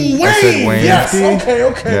 Wayne. I said Wayne. Yes. 50?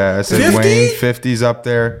 Okay. Yeah, I said 50? Wayne. 50's up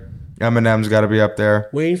there. Eminem's got to be up there.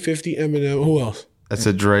 Wayne, 50, Eminem. Who else? I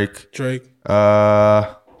said Drake. Drake.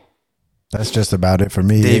 That's just about it for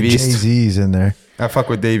me. Dave East. Jay-Z's in there. I fuck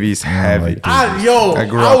with Davies heavy. like I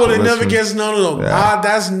grew I up would have never listening. guessed none of them. Yeah.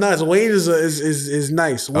 That's nuts. Wayne is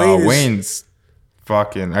nice. Wayne is, Wayne's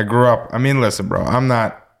fucking. I grew up. I mean, listen, bro. I'm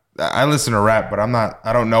not. I listen to rap, but I'm not.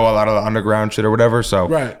 I don't know a lot of the underground shit or whatever. So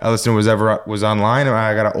Right. I listen to whatever was online. And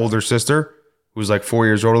I got an older sister who's like 4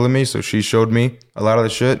 years older than me, so she showed me a lot of the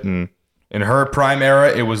shit. And in her prime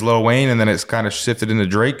era, it was Lil Wayne, and then it's kind of shifted into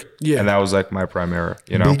Drake. Yeah. And that was like my prime era.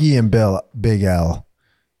 You know. Biggie and Big L.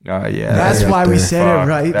 Yeah. That's Yeah, why we there. said Fuck, it,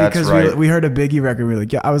 right? that's Because right. we heard a Biggie record. We were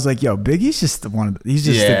like, yeah, I was like, yo, Biggie's just he's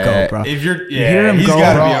just the GOAT, bro. If you're, You hear him he's go,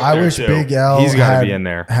 gotta Bro, be up I there wish too. Big L He's got to had, be in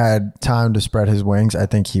there. had time to spread his wings. I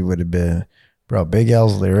think he would have been. Bro, Big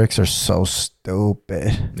L's lyrics are so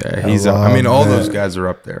stupid. Yeah, he's. I mean, love all that. those guys are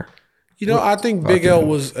up there. You know, I think Big L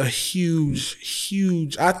was a huge.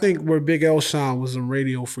 I think where Big L shined was in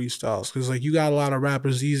radio freestyles because like you got a lot of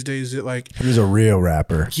rappers these days that like He was a real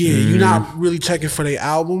rapper. yeah, you're not really checking for their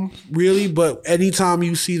album really, but anytime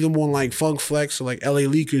you see them on like Funk Flex or like LA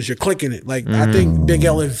Leakers, you're clicking it. Like I think Big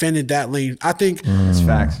L invented that lane. I think That's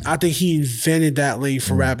facts. I think he invented that lane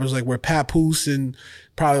for rappers like where Papoose and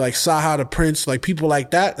probably like Saha the Prince, like people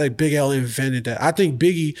like that, like Big L invented that. I think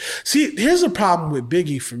Biggie, see, here's the problem with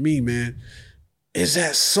Biggie for me, man, is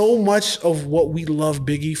that so much of what we love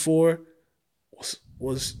Biggie for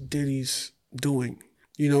was Diddy's doing,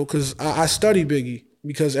 you know, because I study Biggie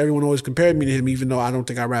because everyone always compared me to him, even though I don't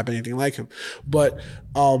think I rap anything like him. But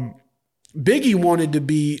Biggie wanted to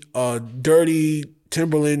be a dirty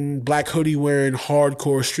Timberland, black hoodie wearing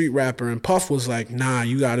hardcore street rapper, and Puff was like, "Nah,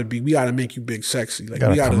 we gotta make you big sexy. Like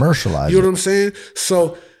Gotta we gotta commercialize You know it. what I'm saying?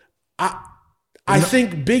 So, I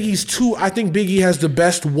think Biggie has the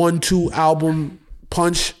best 1-2 album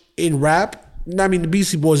punch in rap. I mean, the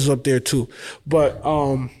Beastie Boys is up there too, but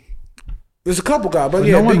there's a couple guys. But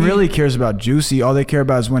yeah, no one Biggie, really cares about Juicy. All they care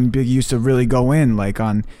about is when Biggie used to really go in, like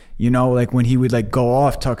on, you know, like when he would like go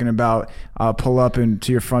off talking about pull up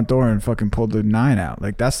into your front door and fucking pull the 9 out.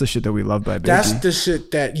 Like that's the shit that we love by Biggie. That's the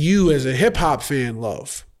shit that you as a hip hop fan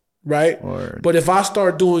love, right? Word. But if I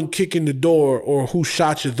start doing Kick in the Door or Who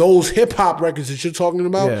Shot You, those hip hop records that you're talking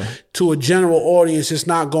about, Yeah. to a general audience, it's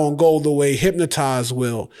not gonna go the way Hypnotize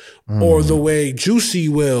will or the way Juicy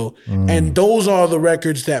will. And those are the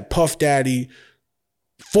records that Puff Daddy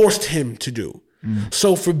forced him to do.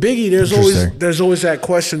 So for Biggie, there's always that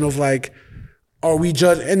question of like, are we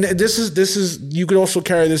judged? And this is you could also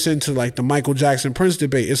carry this into like the Michael Jackson Prince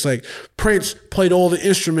debate. It's like Prince played all the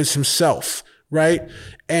instruments himself, right?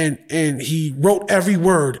 And he wrote every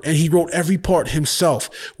word and he wrote every part himself.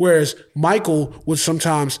 Whereas Michael would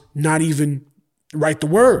sometimes not even write the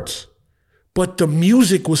words. But the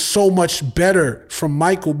music was so much better from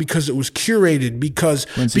Michael because it was curated, because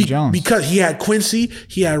he had Quincy,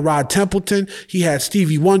 he had Rod Templeton, he had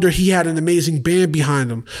Stevie Wonder, he had an amazing band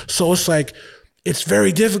behind him. So it's like, it's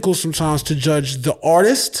very difficult sometimes to judge the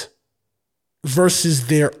artist versus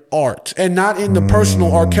their art. And not in the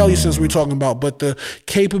personal R. Kelly sense we're talking about, but the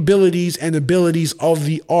capabilities and abilities of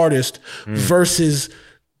the artist versus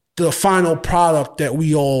the final product that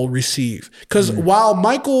we all receive. Because while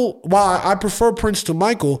I prefer Prince to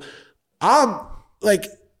Michael, I'm like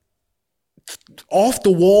Off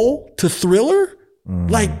the Wall to Thriller,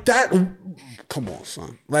 like that. Come on,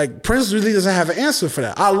 son. Like Prince really doesn't have an answer for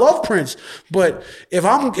that. I love Prince, but if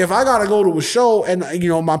I gotta go to a show and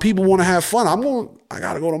my people want to have fun, I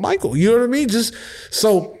gotta go to Michael. You know what I mean? Just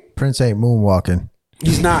so Prince ain't moonwalking.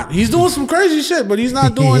 He's not. He's doing some crazy shit, but he's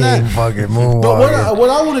not doing He that. ain't fucking moonwalking. But what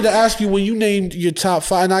I wanted to ask you when you named your top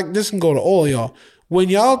 5, and this can go to all of y'all. When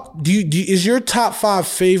y'all is your top 5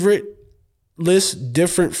 favorite list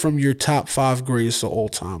different from your top 5 greatest of all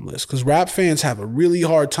time list? Because rap fans have a really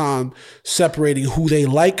hard time separating who they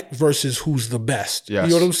like versus who's the best. Yes. You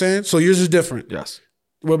know what I'm saying? So yours is different. Yes.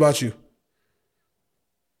 What about you?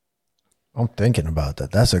 I'm thinking about that.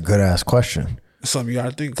 That's a good ass question. Something you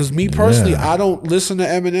gotta think. Because me personally, I don't listen to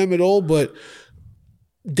Eminem at all, but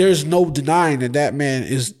there's no denying that man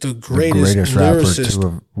is the greatest rapper lyricist to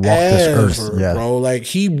have walked this earth. Yeah. Bro. Like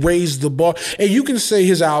he raised the bar. And you can say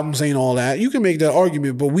his albums ain't all that. You can make that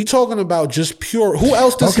argument, but we talking about just pure. Who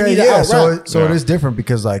else does he need to out-rap? So it is different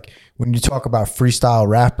because like when you talk about freestyle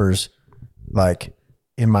rappers, like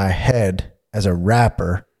in my head as a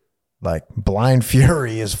rapper, like Blind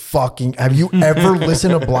Fury is fucking. Have you ever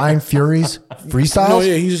listened to Blind Fury's freestyles? No,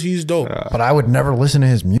 yeah, he's dope. But I would never listen to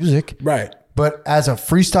his music. Right. But as a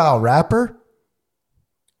freestyle rapper,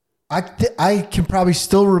 I can probably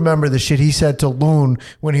still remember the shit he said to Loon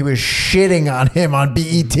when he was shitting on him on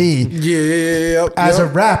BET. Yeah. As a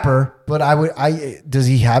rapper, but does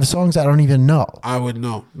he have songs? I don't even know. I would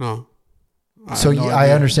know. No. I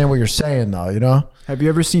understand what you're saying though, you know? Have you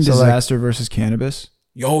ever seen Disaster versus Cannabis?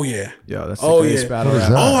 Oh yeah. Yeah, that's the greatest battle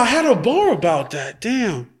rap. Oh, I had a bar about that.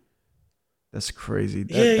 Damn. That's crazy.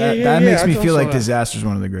 Yeah, that makes me I feel saw like that. Disaster's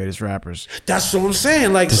one of the greatest rappers. That's what I'm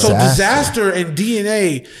saying. Like, so Disaster and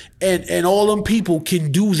DNA and all them people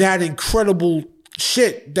can do that incredible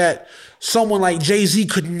shit that someone like Jay-Z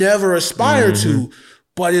could never aspire to.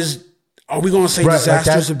 But are we going to say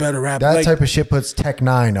Disaster's a better rapper? That type of shit puts Tech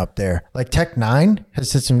 9 up there. Like Tech 9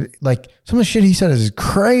 has said some of the shit he said is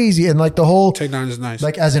crazy. And like the whole Tech 9 is nice.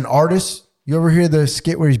 Like as an artist, you ever hear the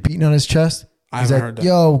skit where he's beating on his chest? I haven't heard that.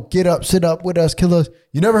 Yo, get up, sit up with us, kill us.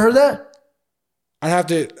 You never heard that?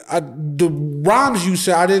 The rhymes you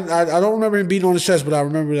said, I don't remember him beating on his chest, but I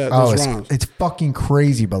remember those rhymes. It's fucking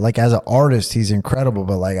crazy. But like as an artist, he's incredible.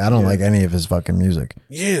 But like I don't like any of his fucking music.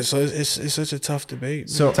 Yeah, so it's such a tough debate.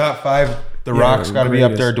 So top 5, The Rock's got to be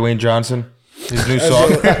up there. Dwayne Johnson, his new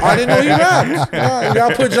song. I didn't know he rapped. You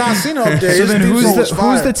gotta put John Cena up there. So then who's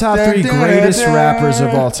the top 3 greatest rappers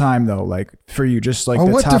of all time though? Like for you, just like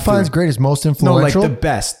what defines greatest? Most influential? No, like the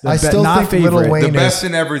best. I still not think favorite. Lil Wayne The best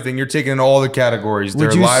in everything. You're taking in all the categories.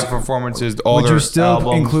 Their live performances, all would their you still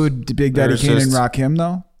albums, include Big Daddy Kane and lyricists. Rakim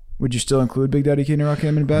though? Would you still include Big Daddy Kane and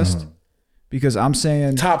Rakim in best? Because I'm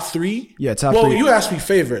saying top 3. Yeah, top 3. Well, you asked me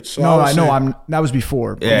favorites. So no, I know. That was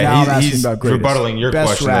before. Yeah, now I'm asking he's about greatest. rebuttaling your Best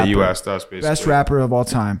question that you asked us. Basically, best rapper of all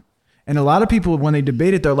time. And a lot of people, when they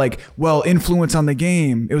debate it, they're like, well, influence on the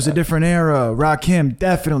game. It was a different era. Rakim,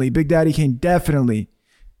 definitely. Big Daddy Kane, definitely.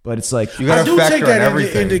 But it's like, you gotta I do factor take that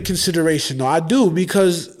everything into consideration, though. I do,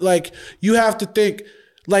 because like you have to think.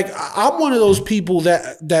 Like I'm one of those people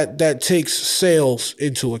that takes sales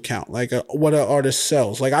into account, like what an artist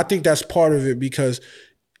sells. Like I think that's part of it, because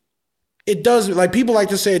it does. Like people like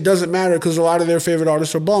to say it doesn't matter because a lot of their favorite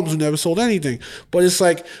artists are bums who never sold anything. But it's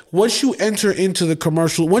like once you enter into the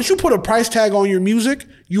commercial, once you put a price tag on your music,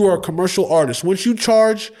 you are a commercial artist. Once you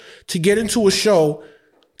charge to get into a show,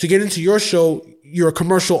 to get into your show, you're a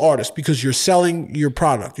commercial artist because you're selling your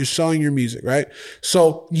product, you're selling your music, right?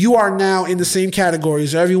 So you are now in the same category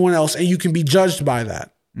as everyone else, and you can be judged by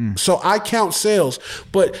that. So I count sales,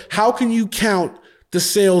 but how can you count the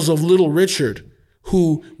sales of Little Richard,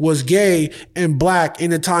 who was gay and black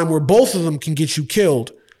in a time where both of them can get you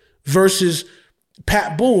killed, versus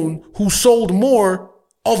Pat Boone, who sold more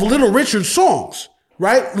of Little Richard's songs.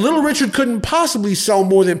 Right? Little Richard couldn't possibly sell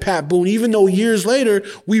more than Pat Boone, even though years later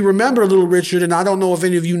we remember Little Richard, and I don't know if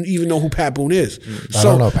any of you even know who Pat Boone is. I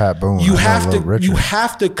don't know Pat Boone. You have to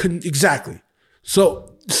exactly.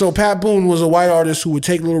 So Pat Boone was a white artist who would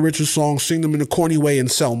take Little Richard's songs, sing them in a corny way, and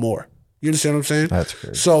sell more. You understand what I'm saying? That's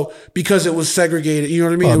crazy. So because it was segregated, you know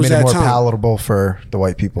what I mean? Well, it was made that more time. palatable for the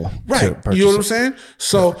white people. Right. You know what I'm saying?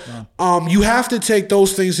 So you have to take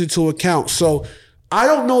those things into account. So I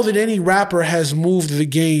don't know that any rapper has moved the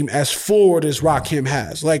game as forward as Rakim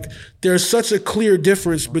has. Like, there's such a clear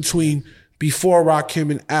difference between before Rakim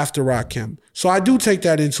and after Rakim. So I do take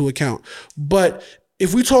that into account. But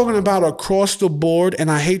if we're talking about across the board, and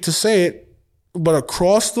I hate to say it, but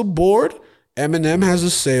across the board, Eminem has the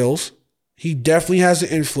sales. He definitely has the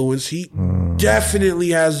influence. He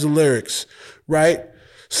definitely has the lyrics, right?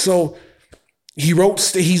 So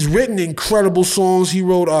he's written incredible songs. He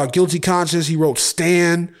wrote Guilty Conscience. He wrote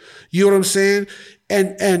Stan. You know what I'm saying?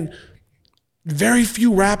 And very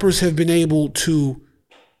few rappers have been able to,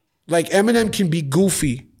 like, Eminem can be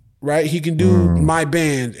goofy, right? He can do My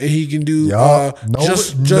Band, and he can do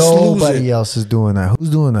just nobody Lose It. else is doing that. Who's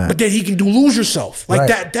doing that? But then he can do Lose Yourself. Like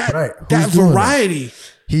Right, that right. that Who's doing variety.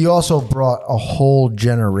 that? He also brought a whole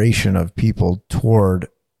generation of people toward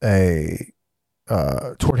hip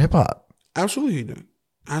hop. Absolutely he did.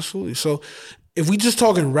 Absolutely. So if we just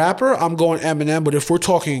talking rapper, I'm going Eminem. But if we're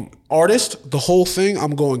talking artist, the whole thing,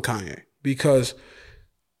 I'm going Kanye. Because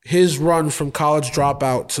his run from College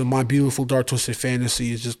Dropout to My Beautiful Dark Twisted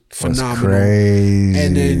Fantasy is just phenomenal. That's crazy.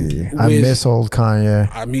 And then I miss old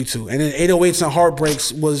Kanye. Me too. And then 808s and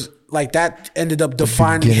Heartbreaks was like, that ended up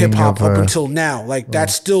defining beginning hip hop of, up until now. Like,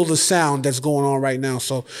 that's still the sound that's going on right now.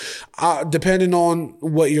 So depending on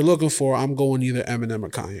what you're looking for, I'm going either Eminem or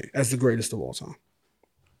Kanye as the greatest of all time.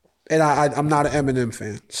 And I'm not an Eminem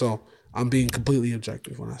fan, so I'm being completely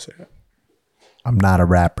objective when I say that. I'm not a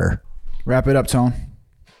rapper. Wrap it up, Tone.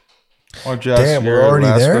 Oh, Jess, Damn, we're your already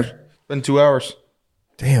last there? question. Been 2 hours.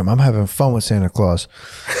 Damn, I'm having fun with Santa Claus.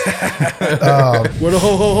 Where the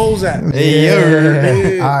ho-ho-ho's at?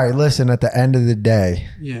 Yeah. All right, listen, at the end of the day,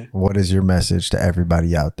 Yeah. what is your message to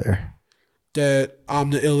everybody out there? That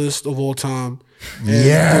I'm the illest of all time. And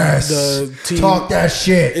Yes. The team Talk that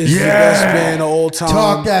shit. is the best band of all time.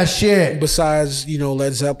 Talk that shit. Besides,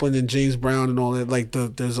 Led Zeppelin and James Brown and all that, like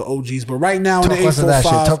there's the OGs. But right now Talk in the less of that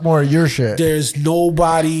shit. 845, Talk more of your shit. there's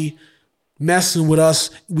nobody messing with us.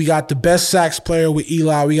 We got the best sax player with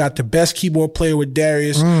Eli. We got the best keyboard player with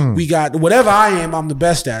Darius. We got whatever I am, I'm the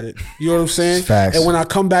best at it. You know what I'm saying? Facts. And when I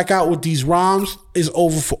come back out with these rhymes, it's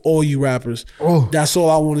over for all you rappers. Oh. That's all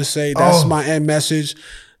I want to say. That's my end message.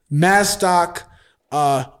 Madstock,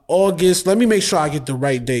 August. Let me make sure I get the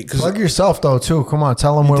right date. Plug yourself though too. Come on,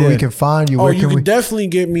 tell them where we can find you. Where You can definitely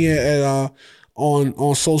get me at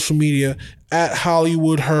on social media at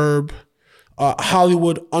Hollywood Herb.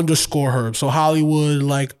 Hollywood_Herb. So Hollywood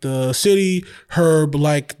like the city, Herb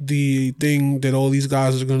like the thing that all these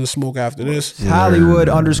guys are gonna smoke after this.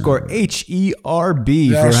 Hollywood_HERB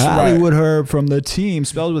for That's Hollywood Herb from the team,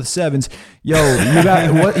 spelled with 7s. Yo, you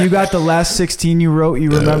got what? You got the last 16 you wrote.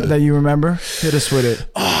 You remember that? You remember? Hit us with it.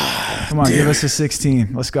 Come on, give us a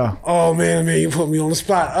 16. Let's go. Oh man, you put me on the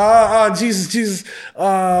spot. Jesus.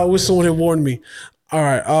 Wish someone had warned me. All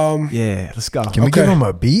right. Yeah, let's go. Can we give him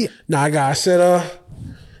a beat? I said,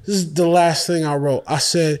 this is the last thing I wrote. I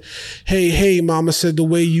said, hey, mama said the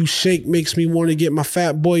way you shake makes me want to get my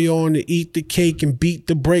fat boy on to eat the cake and beat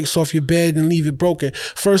the brakes off your bed and leave it broken.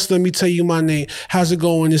 First, let me tell you my name. How's it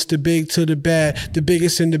going? It's the big to the bad, the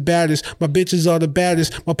biggest and the baddest. My bitches are the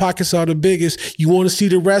baddest. My pockets are the biggest. You want to see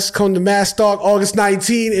the rest? Come to Madstock August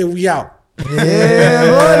 19 and we out. Yeah,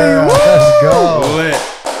 buddy. Let's go. Lit.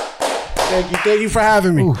 Thank you for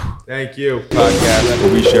having me. Thank you. Podcast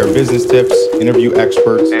where we share business tips, interview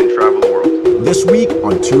experts, and travel the world. This week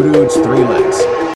on Two Dudes, Three Legs.